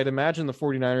Lance, I'd imagine the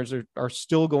 49ers are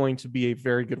still going to be a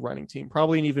very good running team,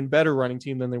 probably an even better running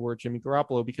team than they were Jimmy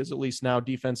Garoppolo, because at least now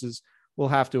defenses will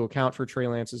have to account for Trey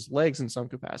Lance's legs in some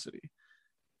capacity.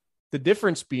 The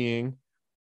difference being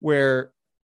where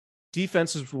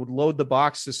defenses would load the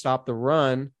box to stop the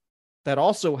run, that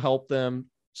also helped them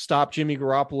stop Jimmy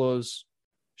Garoppolo's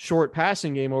short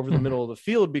passing game over the middle of the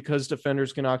field because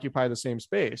defenders can occupy the same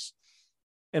space.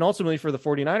 And ultimately for the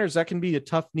 49ers, that can be a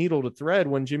tough needle to thread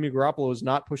when Jimmy Garoppolo is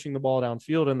not pushing the ball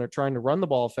downfield and they're trying to run the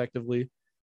ball effectively.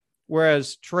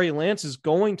 Whereas Trey Lance is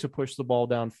going to push the ball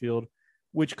downfield,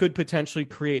 which could potentially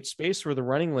create space for the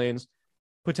running lanes,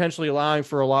 potentially allowing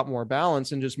for a lot more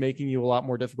balance and just making you a lot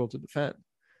more difficult to defend.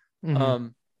 Mm-hmm.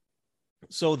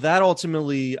 So that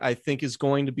ultimately, I think, is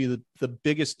going to be the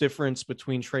biggest difference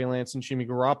between Trey Lance and Jimmy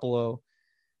Garoppolo,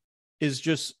 is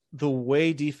just the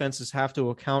way defenses have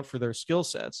to account for their skill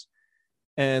sets.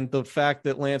 And the fact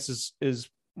that Lance is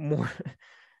more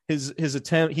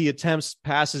he attempts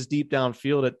passes deep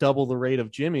downfield at double the rate of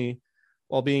Jimmy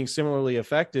while being similarly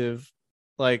effective.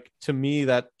 Like, to me,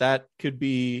 that could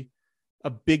be a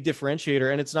big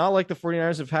differentiator. And it's not like the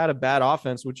 49ers have had a bad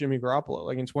offense with Jimmy Garoppolo.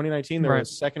 Like in 2019, they were a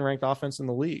second ranked offense in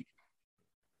the league.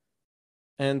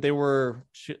 And they were,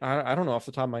 I don't know off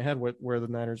the top of my head where the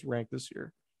Niners ranked this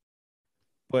year.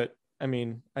 But I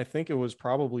mean, I think it was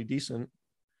probably decent.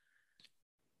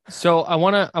 So I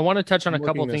want to touch on a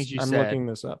couple of things you said. I'm looking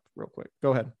this up real quick.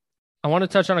 Go ahead. I want to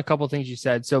touch on a couple of things you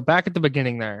said. So back at the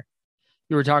beginning there,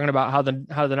 you were talking about how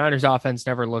the Niners offense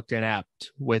never looked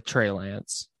inept with Trey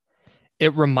Lance.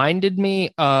 It reminded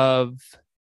me of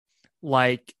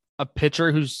like a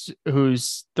pitcher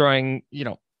who's throwing, you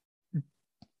know,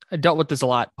 I dealt with this a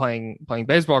lot playing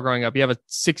baseball growing up. You have a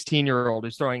 16-year-old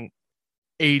who's throwing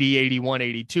 80, 81,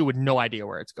 82 with no idea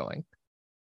where it's going.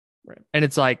 Right. And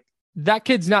it's like, that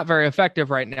kid's not very effective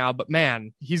right now, but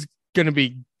man, he's going to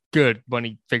be good when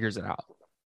he figures it out.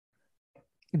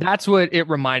 That's what it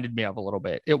reminded me of a little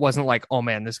bit. It wasn't like, oh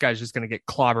man, this guy's just going to get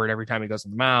clobbered every time he goes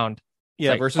on the mound.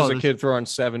 Yeah, like, versus a kid throwing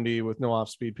 70 with no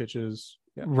off-speed pitches.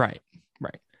 Yeah. Right.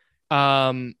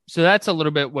 So that's a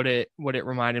little bit what it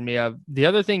reminded me of. The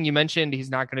other thing you mentioned,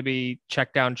 he's not going to be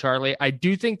check down Charlie. I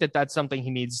do think that that's something he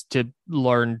needs to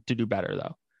learn to do better,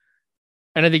 though,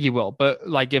 and I think he will. But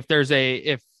like, if there's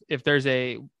a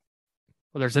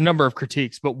number of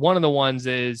critiques, but one of the ones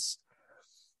is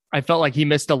I felt like he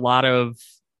missed a lot of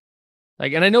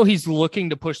like, and I know he's looking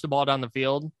to push the ball down the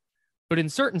field, but in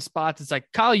certain spots, it's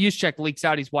like Kyle Juszczyk leaks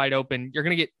out, he's wide open. You're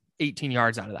going to get 18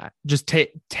 yards out of that. Just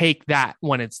take that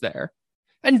when it's there.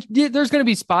 And there's going to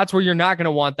be spots where you're not going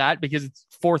to want that because it's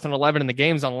 4th and 11 and the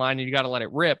game's on the line and you got to let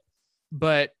it rip.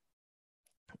 But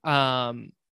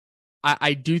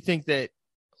I do think that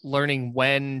learning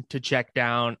when to check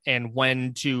down and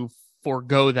when to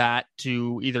forego that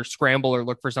to either scramble or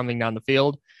look for something down the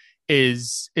field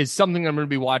is something I'm going to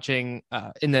be watching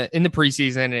in the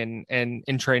preseason and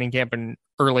in training camp and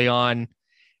early on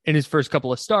in his first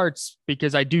couple of starts,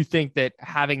 because I do think that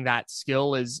having that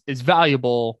skill is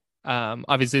valuable.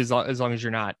 Obviously, as long as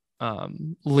you're not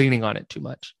leaning on it too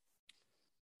much.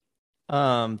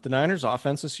 The Niners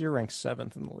offense this year ranks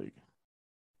 7th in the league.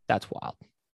 That's wild.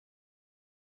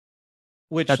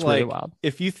 That's really wild.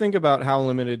 If you think about how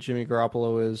limited Jimmy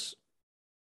Garoppolo is,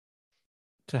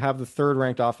 to have the 3rd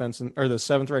ranked offense or the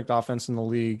 7th ranked offense in the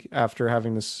league after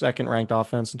having the 2nd ranked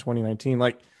offense in 2019,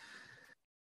 like,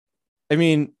 I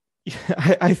mean,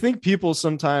 I think people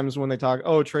sometimes when they talk,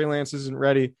 oh, Trey Lance isn't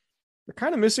ready, they're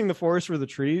kind of missing the forest for the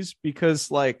trees,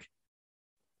 because like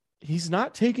he's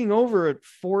not taking over at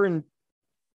 4 and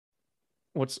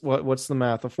what's the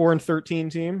math? A 4-13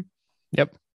 team.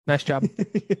 Yep. Nice job.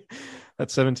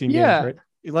 That's 17 games, right?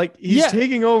 Like he's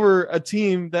taking over a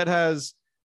team that has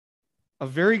a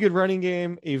very good running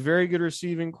game, a very good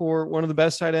receiving core, one of the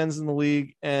best tight ends in the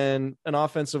league, and an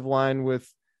offensive line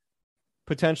with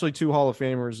potentially 2 Hall of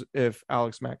Famers if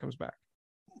Alex Mack comes back.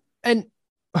 And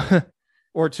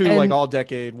or 2 like all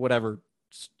decade, whatever,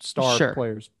 star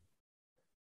players.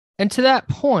 And to that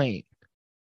point,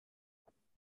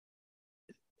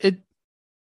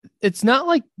 it's not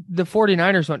like the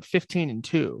 49ers went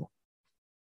 15-2.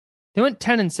 They went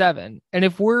 10-7. And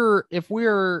if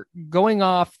we're going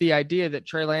off the idea that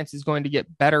Trey Lance is going to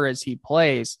get better as he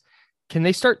plays, can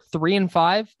they start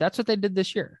 3-5? That's what they did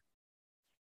this year.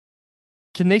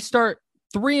 Can they start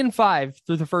 3-5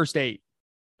 through the first 8?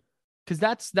 Because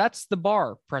that's the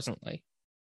bar presently.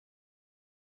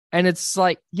 And it's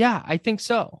like, yeah, I think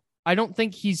so. I don't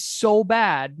think he's so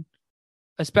bad,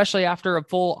 especially after a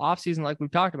full offseason like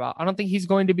we've talked about. I don't think he's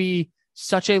going to be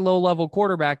such a low-level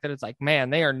quarterback that it's like, man,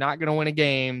 they are not going to win a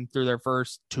game through their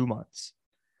first 2 months.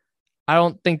 I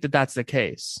don't think that that's the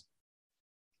case.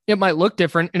 It might look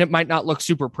different, and it might not look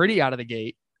super pretty out of the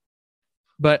gate,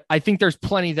 but I think there's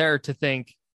plenty there to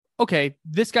think, okay,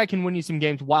 this guy can win you some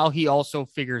games while he also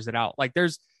figures it out. Like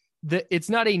it's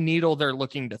not a needle they're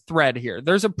looking to thread here.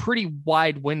 There's a pretty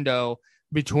wide window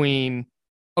between,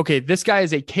 okay, this guy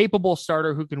is a capable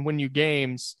starter who can win you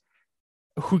games,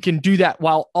 who can do that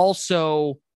while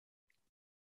also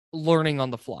learning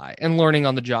on the fly and learning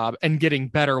on the job and getting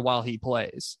better while he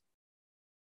plays.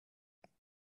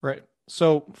 Right.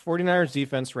 So 49ers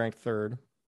defense ranked 3rd.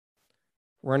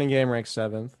 Running game ranked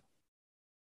 7th.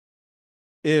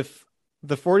 If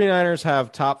the 49ers have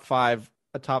a top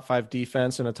 5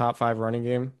 defense and a top 5 running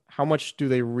game, how much do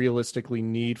they realistically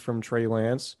need from Trey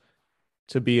Lance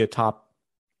to be a top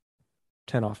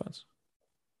 10 offense?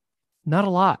 Not a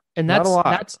lot. And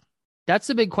that's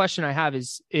the big question I have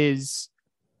is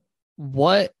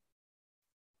what,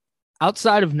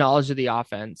 outside of knowledge of the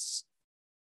offense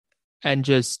and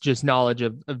just knowledge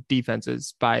of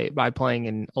defenses by playing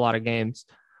in a lot of games,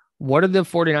 what are the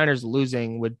 49ers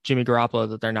losing with Jimmy Garoppolo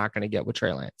that they're not going to get with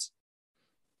Trey Lance?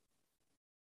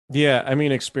 Yeah, I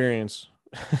mean, experience.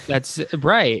 That's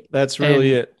right. That's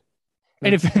really it.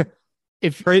 And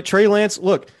if Trey Lance,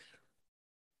 look,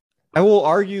 I will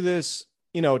argue this,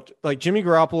 like Jimmy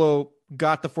Garoppolo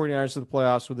got the 49ers to the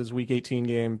playoffs with his Week 18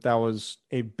 game. That was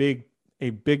a big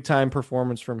time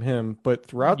performance from him. But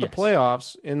throughout the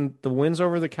playoffs, in the wins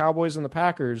over the Cowboys and the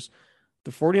Packers,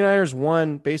 the 49ers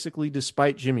won basically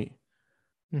despite Jimmy.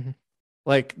 Mm-hmm.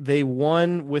 Like they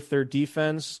won with their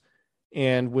defense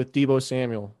and with Deebo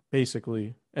Samuel,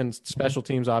 basically, and special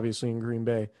teams, obviously, in Green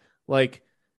Bay. Like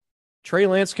Trey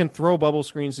Lance can throw bubble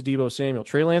screens to Deebo Samuel.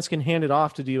 Trey Lance can hand it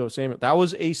off to Deebo Samuel. That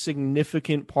was a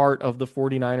significant part of the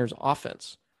 49ers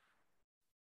offense.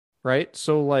 Right?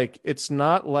 So, like, it's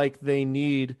not like they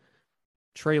need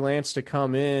Trey Lance to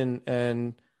come in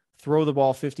and throw the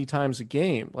ball 50 times a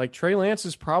game. Like, Trey Lance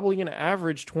is probably going to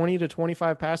average 20 to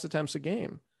 25 pass attempts a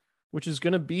game, which is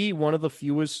going to be one of the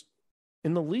fewest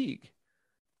in the league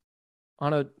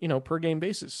on a, per game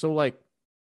basis. So, like,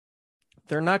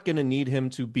 they're not going to need him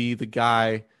to be the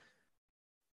guy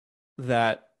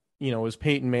that, is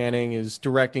Peyton Manning, is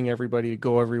directing everybody to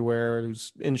go everywhere,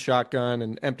 who's in shotgun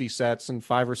and empty sets and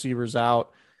 5 receivers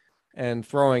out and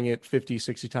throwing it 50,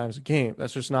 60 times a game.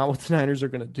 That's just not what the Niners are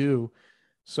going to do.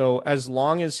 So as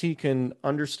long as he can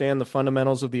understand the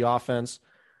fundamentals of the offense,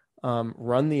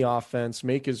 run the offense,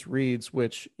 make his reads,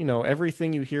 which,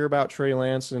 everything you hear about Trey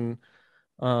Lance and,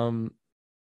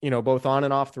 both on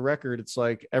and off the record, it's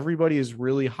like everybody is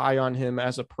really high on him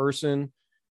as a person,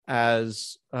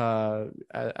 as a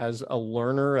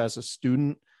learner, as a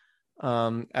student,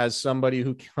 as somebody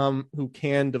who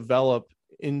can develop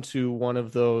into one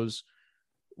of those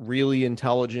really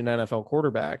intelligent NFL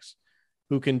quarterbacks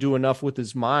who can do enough with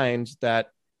his mind that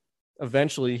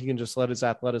eventually he can just let his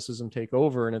athleticism take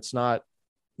over. And it's not,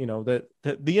 that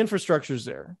the infrastructure is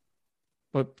there.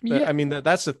 But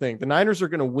that's the thing. The Niners are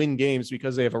going to win games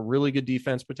because they have a really good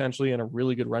defense potentially and a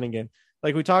really good running game.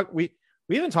 Like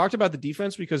we haven't talked about the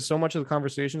defense because so much of the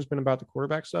conversation has been about the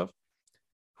quarterback stuff.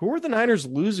 Who are the Niners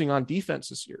losing on defense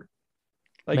this year?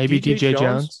 Like maybe DJ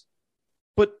Jones.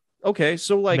 But okay,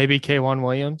 so like maybe K'Wan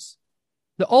Williams.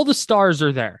 All the stars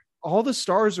are there. All the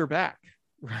stars are back,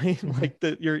 right? Like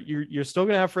you're still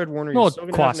going to have Fred Warner. You're still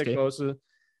going to have Nick Bosa.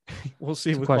 We'll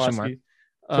see with Kwasky.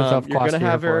 You're going to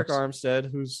have Eric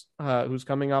Armstead, who's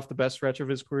coming off the best stretch of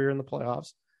his career in the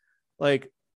playoffs.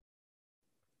 Like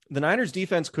the Niners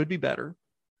defense could be better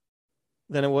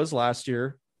than it was last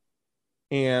year.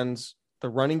 And the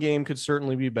running game could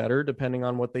certainly be better depending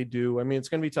on what they do. I mean, it's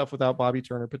going to be tough without Bobby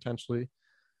Turner potentially.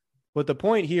 But the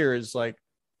point here is like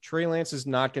Trey Lance is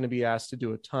not going to be asked to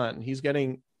do a ton. He's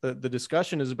getting the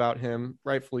discussion is about him,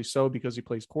 rightfully so, because he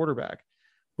plays quarterback.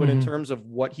 But in terms of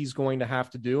what he's going to have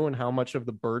to do and how much of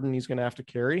the burden he's going to have to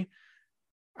carry,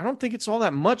 I don't think it's all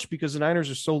that much because the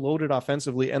Niners are so loaded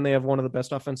offensively and they have one of the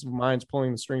best offensive minds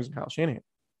pulling the strings in Kyle Shanahan.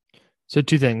 So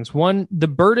two things. One, the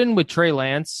burden with Trey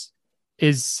Lance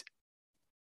is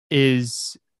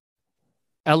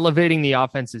elevating the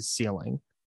offense's ceiling.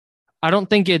 I don't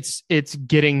think it's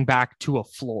getting back to a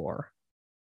floor.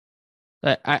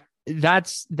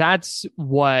 That's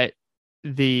what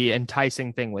the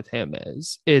enticing thing with him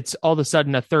is. It's all of a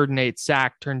sudden a 3rd and 8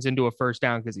 sack turns into a first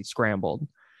down because he scrambled.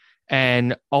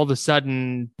 And all of a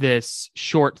sudden this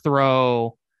short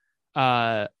throw,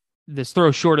 this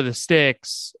throw short of the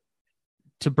sticks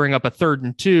to bring up a 3rd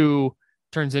and 2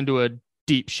 turns into a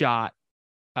deep shot,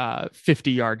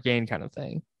 50-yard gain kind of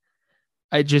thing.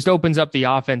 It just opens up the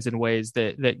offense in ways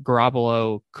that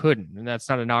Garoppolo couldn't. And that's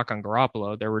not a knock on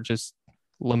Garoppolo. There were just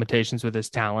limitations with his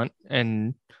talent.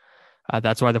 And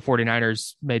that's why the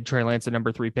 49ers made Trey Lance the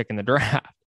number 3 pick in the draft.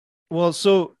 Well,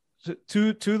 so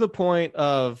to the point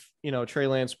of, Trey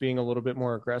Lance being a little bit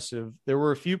more aggressive, there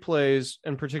were a few plays,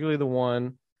 and particularly the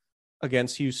one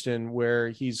against Houston where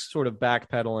he's sort of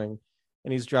backpedaling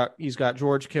and he's got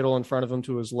George Kittle in front of him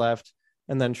to his left,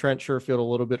 and then Trent Sherfield a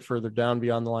little bit further down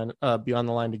beyond the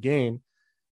line to gain.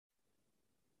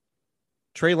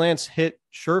 Trey Lance hit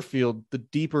Sherfield, the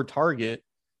deeper target,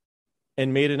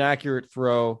 and made an accurate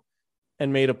throw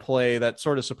and made a play that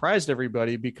sort of surprised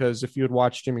everybody, because if you had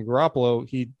watched Jimmy Garoppolo,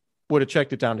 he would have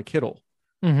checked it down to Kittle,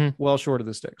 well short of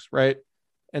the sticks, right?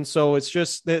 And so it's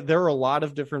just that there are a lot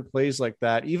of different plays like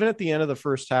that. Even at the end of the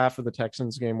first half of the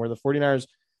Texans game, where the 49ers,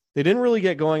 they didn't really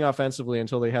get going offensively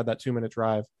until they had that 2-minute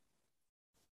drive.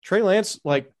 Trey Lance,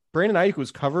 like Brandon Ayuk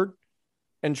was covered,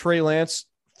 and Trey Lance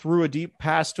threw a deep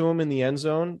pass to him in the end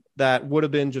zone that would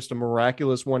have been just a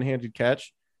miraculous one-handed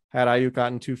catch had Ayuk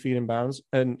gotten 2 feet in bounds,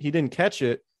 and he didn't catch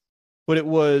it. But it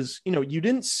was, you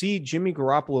didn't see Jimmy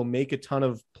Garoppolo make a ton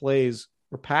of plays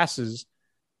or passes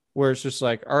where it's just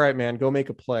like, all right, man, go make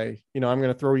a play. I'm going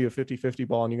to throw you a 50-50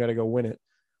 ball and you got to go win it.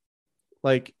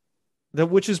 Like that,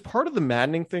 which is part of the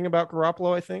maddening thing about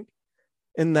Garoppolo, I think,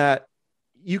 in that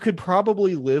you could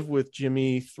probably live with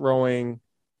Jimmy throwing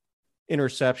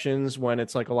interceptions when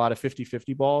it's like a lot of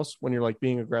 50-50 balls, when you're like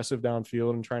being aggressive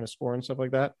downfield and trying to score and stuff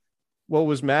like that. What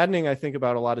was maddening, I think,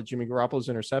 about a lot of Jimmy Garoppolo's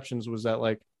interceptions was that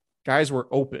like guys were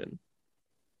open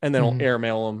and then he'll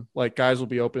airmail them. Like guys will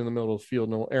be open in the middle of the field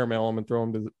and he'll airmail them and throw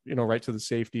them to right to the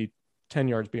safety 10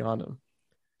 yards beyond him.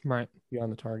 Right.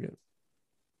 Beyond the target.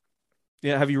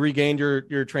 Yeah. Have you regained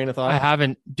your train of thought? I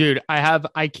haven't, dude.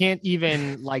 I can't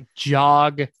even like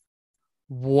jog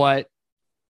what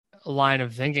line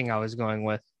of thinking I was going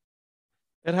with.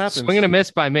 It happens. Swing and a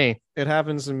miss by me. It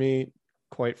happens to me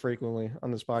quite frequently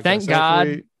on this podcast. Thank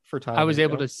God for time. I was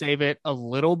able to save it a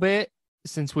little bit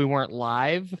since we weren't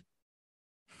live,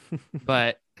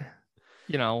 but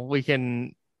we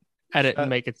can edit and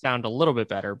make it sound a little bit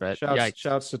better. But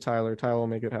shouts to Tyler. Tyler will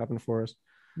make it happen for us.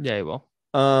 Yeah, he will.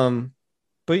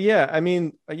 But yeah, I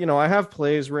mean, I have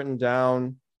plays written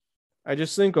down. I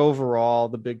just think overall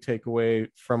the big takeaway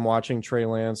from watching Trey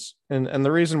Lance and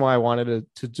the reason why I wanted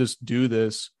to just do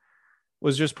this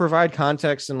was just provide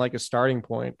context and like a starting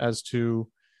point as to,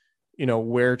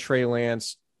 where Trey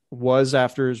Lance was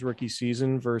after his rookie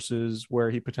season versus where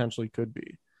he potentially could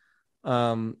be.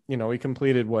 He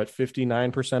completed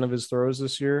 59% of his throws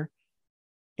this year.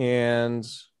 And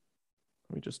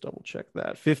let me just double check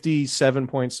that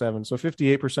 57.7. So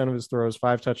 58% of his throws,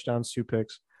 5 touchdowns, 2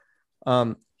 picks.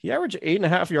 He averaged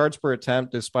 8.5 yards per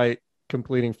attempt, despite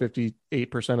completing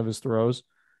 58% of his throws,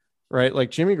 right? Like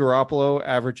Jimmy Garoppolo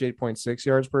averaged 8.6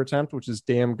 yards per attempt, which is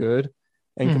damn good,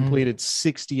 and completed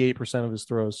 68% of his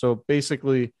throws. So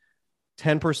basically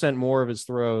 10% more of his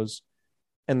throws,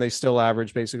 and they still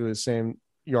average basically the same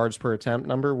yards per attempt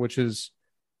number, which is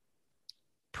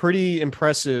pretty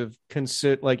impressive.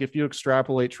 Like if you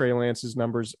extrapolate Trey Lance's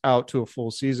numbers out to a full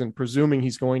season, presuming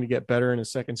he's going to get better in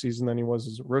his second season than he was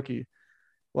as a rookie,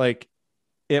 like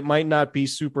it might not be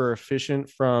super efficient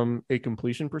from a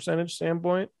completion percentage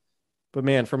standpoint, but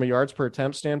man, from a yards per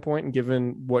attempt standpoint, and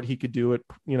given what he could do at,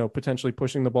 potentially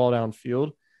pushing the ball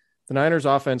downfield, the Niners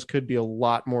offense could be a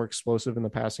lot more explosive in the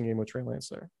passing game with Trey Lance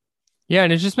there. Yeah.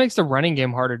 And it just makes the running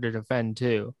game harder to defend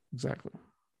too. Exactly.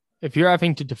 If you're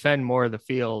having to defend more of the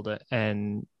field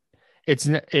and if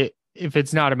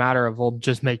it's not a matter of, well,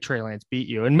 just make Trey Lance beat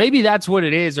you. And maybe that's what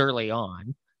it is early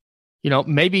on.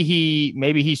 Maybe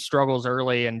he struggles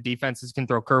early and defenses can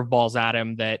throw curveballs at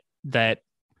him that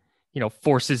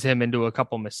forces him into a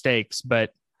couple mistakes.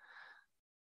 But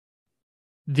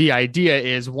the idea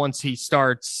is once he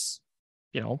starts,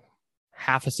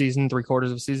 half a season, 3/4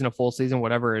 of a season, a full season,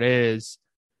 whatever it is,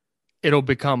 it'll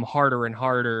become harder and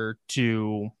harder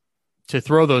to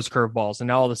throw those curveballs. And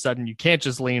now all of a sudden you can't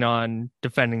just lean on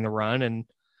defending the run. And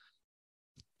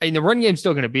I mean, the run game's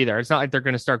still going to be there. It's not like they're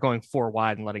going to start going 4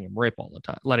 wide and letting him rip all the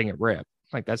time, letting it rip.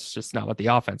 Like, that's just not what the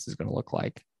offense is going to look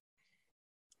like.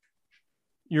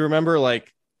 You remember,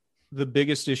 like, the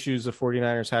biggest issues the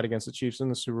 49ers had against the Chiefs in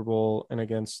the Super Bowl and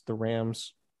against the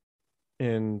Rams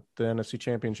in the NFC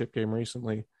Championship game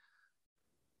recently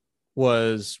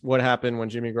was what happened when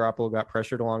Jimmy Garoppolo got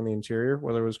pressured along the interior,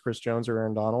 whether it was Chris Jones or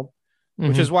Aaron Donald,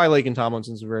 which is why Laken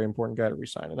Tomlinson's a very important guy to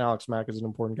resign. And Alex Mack is an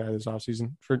important guy this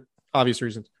offseason for obvious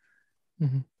reasons.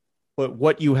 But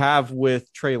what you have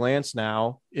with Trey Lance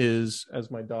now is, as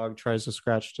my dog tries to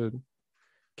scratch to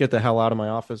get the hell out of my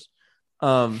office.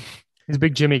 He's a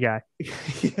big Jimmy guy.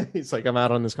 He's like, I'm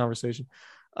out on this conversation.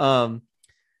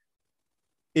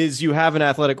 Is you have an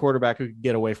athletic quarterback who can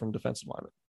get away from defensive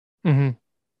linemen,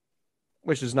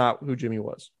 which is not who Jimmy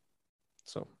was.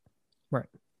 So, right.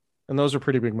 And those are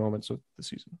pretty big moments of the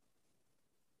season.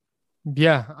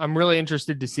 Yeah, I'm really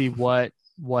interested to see what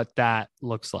that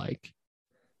looks like,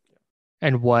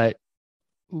 and what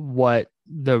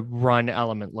the run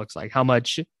element looks like. How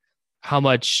much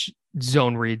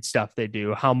zone read stuff they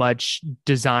do, how much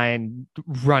design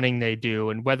running they do,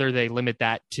 and whether they limit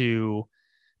that to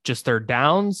just third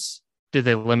downs. Do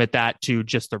they limit that to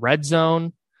just the red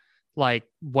zone? Like,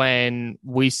 when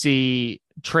we see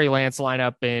Trey Lance line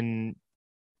up in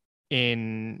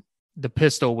the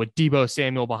pistol with Deebo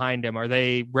Samuel behind him, are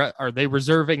they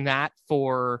reserving that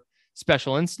for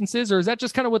special instances, or is that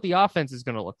just kind of what the offense is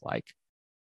going to look like?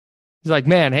 He's like,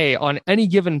 man, hey, on any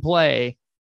given play,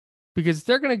 because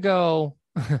they're going to go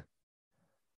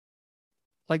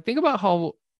like, think about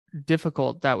how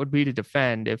difficult that would be to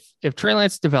defend if Trey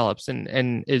Lance develops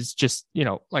and is just,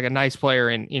 like a nice player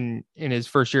in his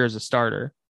first year as a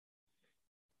starter.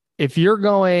 If you're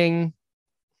going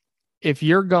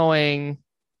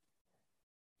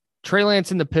Trey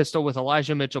Lance in the pistol with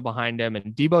Elijah Mitchell behind him,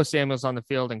 and Deebo Samuel's on the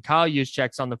field, and Kyle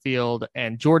Juszczyk's on the field,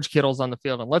 and George Kittle's on the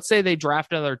field, and let's say they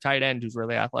draft another tight end who's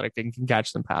really athletic and can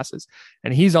catch some passes,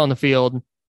 and he's on the field,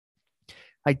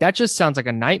 like, that just sounds like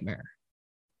a nightmare.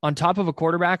 On top of a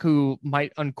quarterback who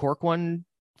might uncork one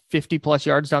 50+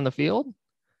 yards down the field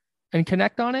and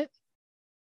connect on it.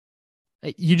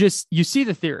 You see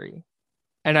the theory.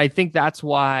 And I think that's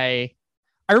why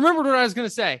I remembered what I was going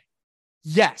to say.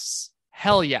 Yes.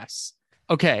 Hell yes.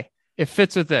 Okay. It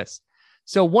fits with this.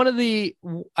 So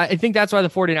I think that's why the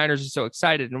 49ers are so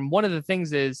excited. And one of the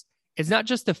things is, it's not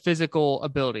just the physical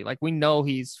ability. Like, we know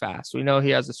he's fast. We know he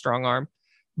has a strong arm,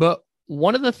 but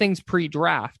one of the things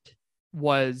pre-draft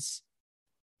was,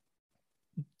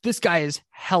 this guy is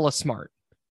hella smart.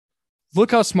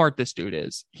 Look how smart this dude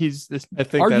is. He's this. I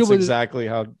think that's exactly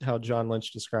how John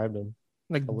Lynch described him.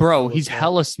 Like, bro, he's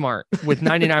hella smart, with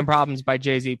 99 Problems by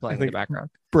Jay-Z playing in the background.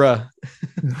 Bruh.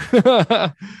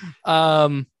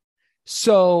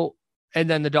 So, and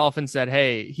then the Dolphins said,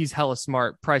 hey, he's hella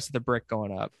smart, price of the brick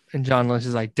going up. And John Lynch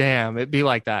is like, damn, it'd be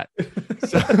like that.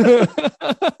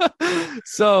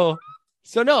 So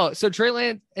Trey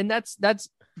Lance, and that's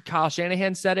Kyle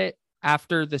Shanahan said it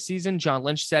after the season. John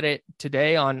Lynch said it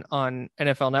today on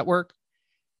NFL Network.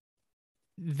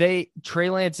 Trey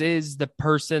Lance is the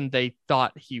person they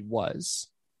thought he was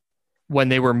when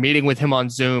they were meeting with him on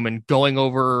Zoom and going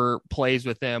over plays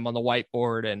with him on the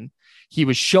whiteboard, and he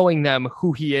was showing them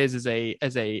who he is as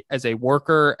a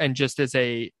worker and just as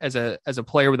a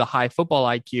player with a high football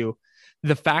IQ.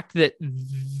 The fact that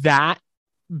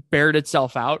bared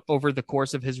itself out over the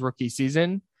course of his rookie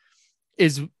season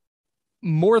is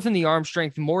more than the arm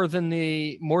strength, more than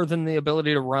the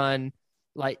ability to run.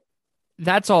 Like,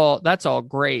 that's all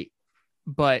great,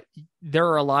 but there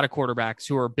are a lot of quarterbacks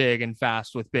who are big and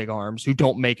fast with big arms who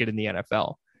don't make it in the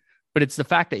NFL. But it's the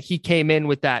fact that he came in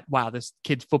with that, wow, this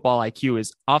kid's football IQ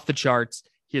is off the charts.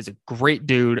 He is a great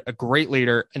dude, a great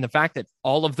leader. And the fact that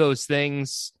all of those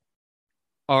things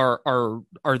are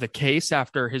the case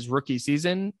after his rookie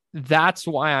season, that's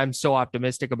why I'm so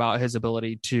optimistic about his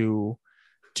ability to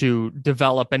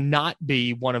develop and not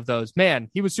be one of those,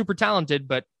 man, he was super talented,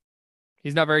 but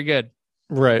he's not very good.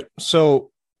 Right.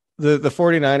 So the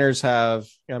 49ers have,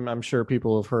 I'm sure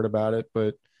people have heard about it,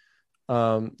 but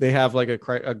they have like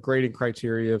a grading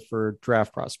criteria for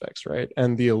draft prospects, right?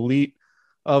 And the elite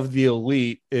of the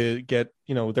elite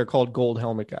they're called gold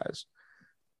helmet guys.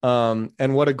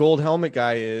 And what a gold helmet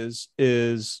guy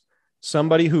is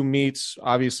somebody who meets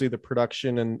obviously the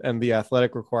production and the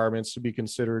athletic requirements to be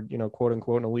considered, quote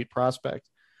unquote, an elite prospect.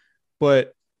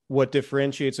 But what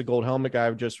differentiates a gold helmet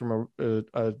guy just from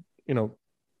a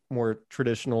more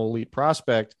traditional elite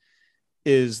prospect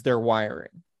is their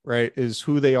wiring, right? Is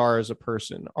who they are as a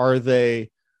person. Are they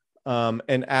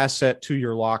an asset to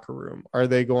your locker room? Are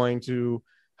they going to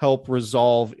help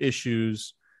resolve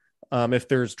issues if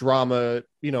there's drama,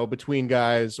 between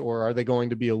guys, or are they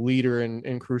going to be a leader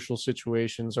in crucial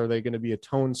situations? Are they going to be a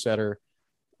tone setter?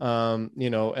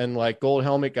 And like gold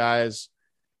helmet guys,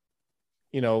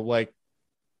 like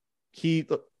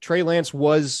Trey Lance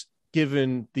was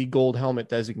given the gold helmet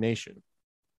designation,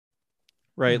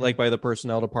 right? Mm-hmm. Like by the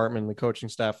personnel department and the coaching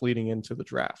staff leading into the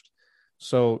draft.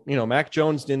 So, Mac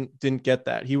Jones didn't get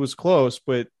that. He was close,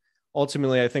 but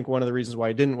ultimately I think one of the reasons why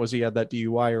he didn't was he had that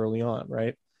DUI early on.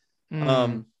 Right.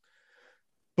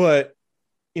 But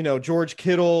George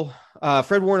Kittle,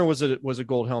 Fred Warner was a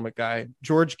gold helmet guy.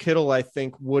 George Kittle, I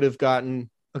think, would have gotten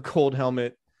a gold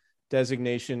helmet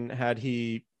designation had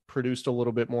he produced a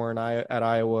little bit more at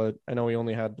Iowa. I know he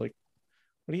only had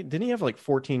didn't he have like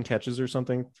 14 catches or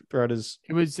something throughout his?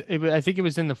 I think it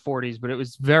was in the 40s, but it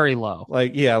was very low.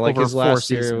 Like his last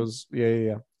year, it was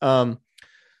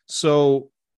So,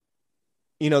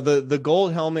 the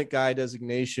gold helmet guy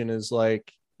designation is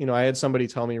like, I had somebody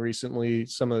tell me recently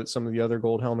some of the other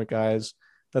gold helmet guys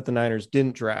that the Niners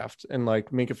didn't draft, and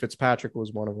like Minkah Fitzpatrick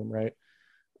was one of them, right?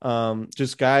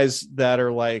 Just guys that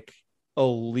are like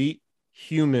elite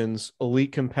humans,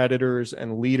 elite competitors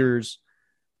and leaders,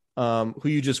 who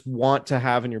you just want to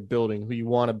have in your building, who you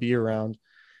want to be around.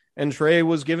 And Trey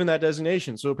was given that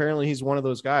designation. So apparently he's one of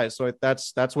those guys. So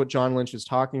that's what John Lynch is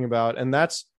talking about. And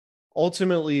that's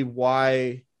ultimately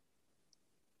why,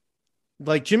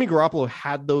 like, Jimmy Garoppolo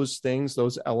had those things,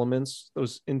 those elements,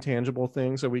 those intangible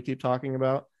things that we keep talking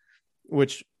about,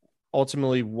 which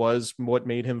ultimately was what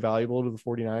made him valuable to the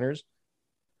 49ers.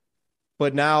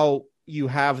 But now you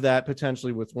have that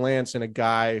potentially with Lance, and a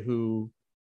guy who,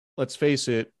 let's face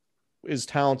it, is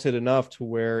talented enough to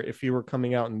where if he were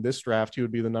coming out in this draft, he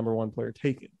would be the number one player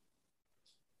taken.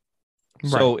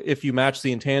 Right. So if you match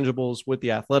the intangibles with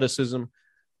the athleticism,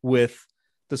 with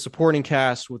the supporting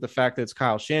cast, with the fact that it's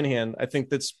Kyle Shanahan, I think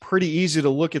that's pretty easy to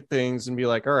look at things and be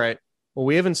like, all right, well,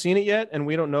 we haven't seen it yet, and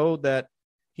we don't know that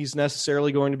he's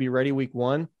necessarily going to be ready week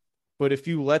one. But if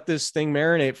you let this thing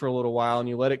marinate for a little while and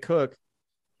you let it cook,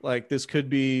 like this could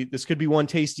be one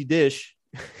tasty dish.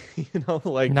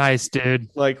 Like, nice, dude.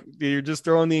 Like, you're just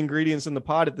throwing the ingredients in the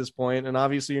pot at this point, and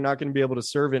obviously you're not going to be able to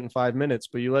serve it in 5 minutes,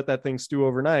 but you let that thing stew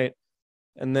overnight,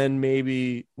 and then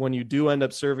maybe when you do end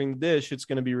up serving the dish, it's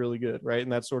going to be really good, right?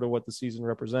 And that's sort of what the season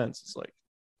represents. It's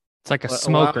like a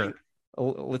smoker.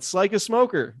 It's like a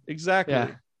smoker, exactly.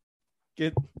 Yeah.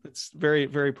 It's very,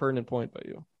 very pertinent point by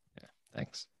you. Yeah,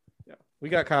 thanks. We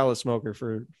got Kyle a smoker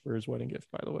for his wedding gift,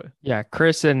 by the way. Yeah,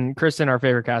 Chris and our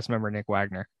favorite cast member, Nick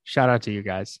Wagner. Shout out to you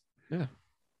guys. Yeah.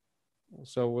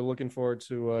 So we're looking forward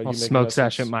to you smoke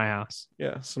session at my house.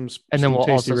 Yeah, and then we'll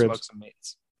also ribs. smoke some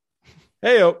meats.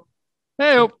 Hey-o.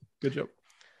 Good joke.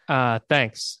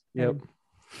 Thanks. Yep.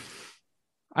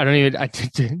 I don't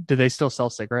even. Do they still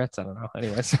sell cigarettes? I don't know.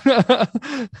 Anyways,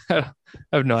 I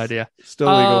have no idea.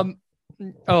 Still legal.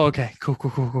 Oh, okay.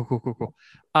 Cool.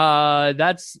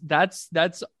 That's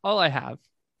all I have.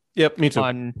 Yep, me too.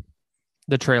 On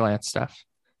the Trey Lance stuff.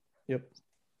 Yep.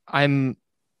 I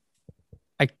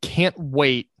can't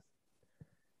wait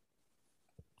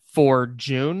for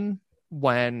June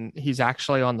when he's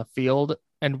actually on the field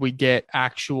and we get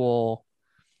actual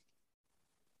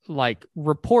like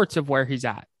reports of where he's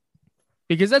at.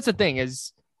 Because that's the thing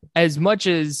is, as much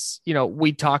as,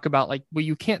 we talk about like, well,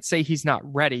 you can't say he's not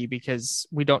ready because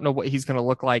we don't know what he's going to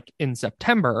look like in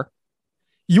September.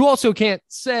 You also can't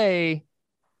say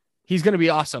he's going to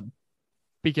be awesome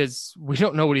because we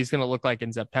don't know what he's going to look like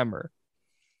in September.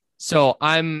 So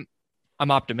I'm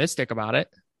optimistic about it,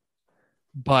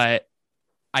 but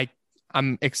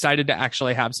I'm excited to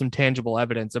actually have some tangible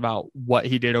evidence about what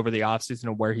he did over the offseason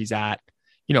and where he's at,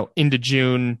 into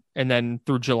June and then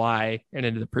through July and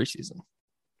into the preseason.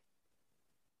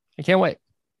 I can't wait.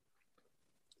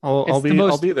 I'll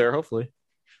be there. Hopefully.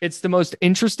 It's the most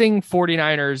interesting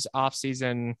 49ers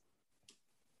offseason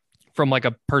from like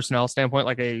a personnel standpoint,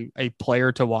 like a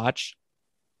player to watch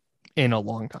in a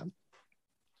long time.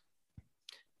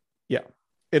 Yeah.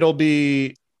 It'll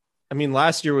be,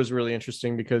 last year was really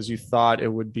interesting because you thought it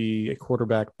would be a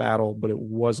quarterback battle, but it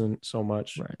wasn't so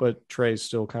much, right. But Trey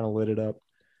still kind of lit it up.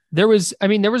 There was the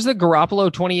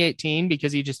Garoppolo 2018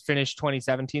 because he just finished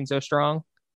 2017 so strong.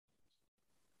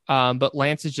 But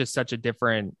Lance is just such a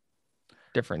different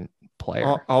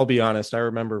player. I'll be honest. I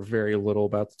remember very little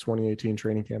about the 2018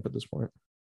 training camp at this point.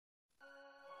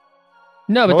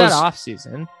 No, but that off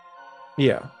season,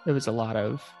 yeah, it was a lot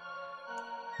of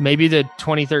maybe the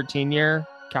 2013 year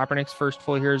Kaepernick's first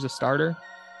full year as a starter.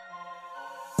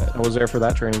 I was there for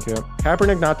that training camp.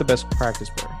 Kaepernick, not the best practice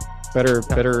player.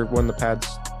 Better when the pads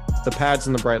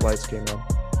and the bright lights came on.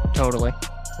 Totally.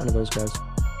 One of those guys.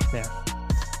 Yeah.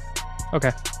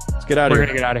 Okay. Let's get out of here. We're going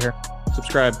to get out of here.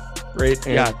 Subscribe, rate,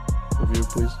 and review,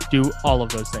 please. Do all of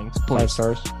those things, please. 5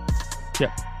 stars.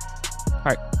 Yeah. All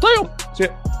right. See you. See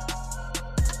ya.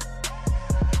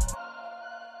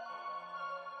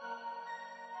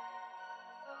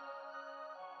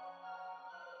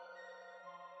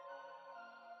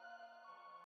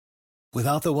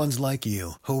 Without the ones like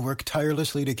you, who work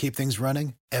tirelessly to keep things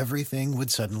running, everything would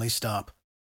suddenly stop.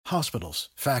 Hospitals,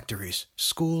 factories,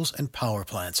 schools, and power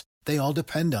plants, they all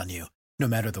depend on you. No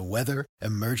matter the weather,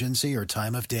 emergency, or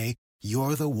time of day,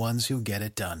 you're the ones who get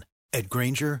it done. At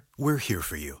Grainger, we're here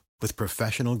for you with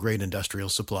professional-grade industrial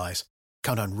supplies.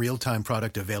 Count on real-time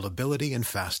product availability and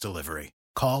fast delivery.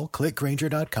 Call, click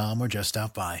Grainger.com, or just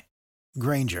stop by.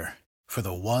 Grainger, for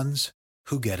the ones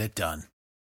who get it done.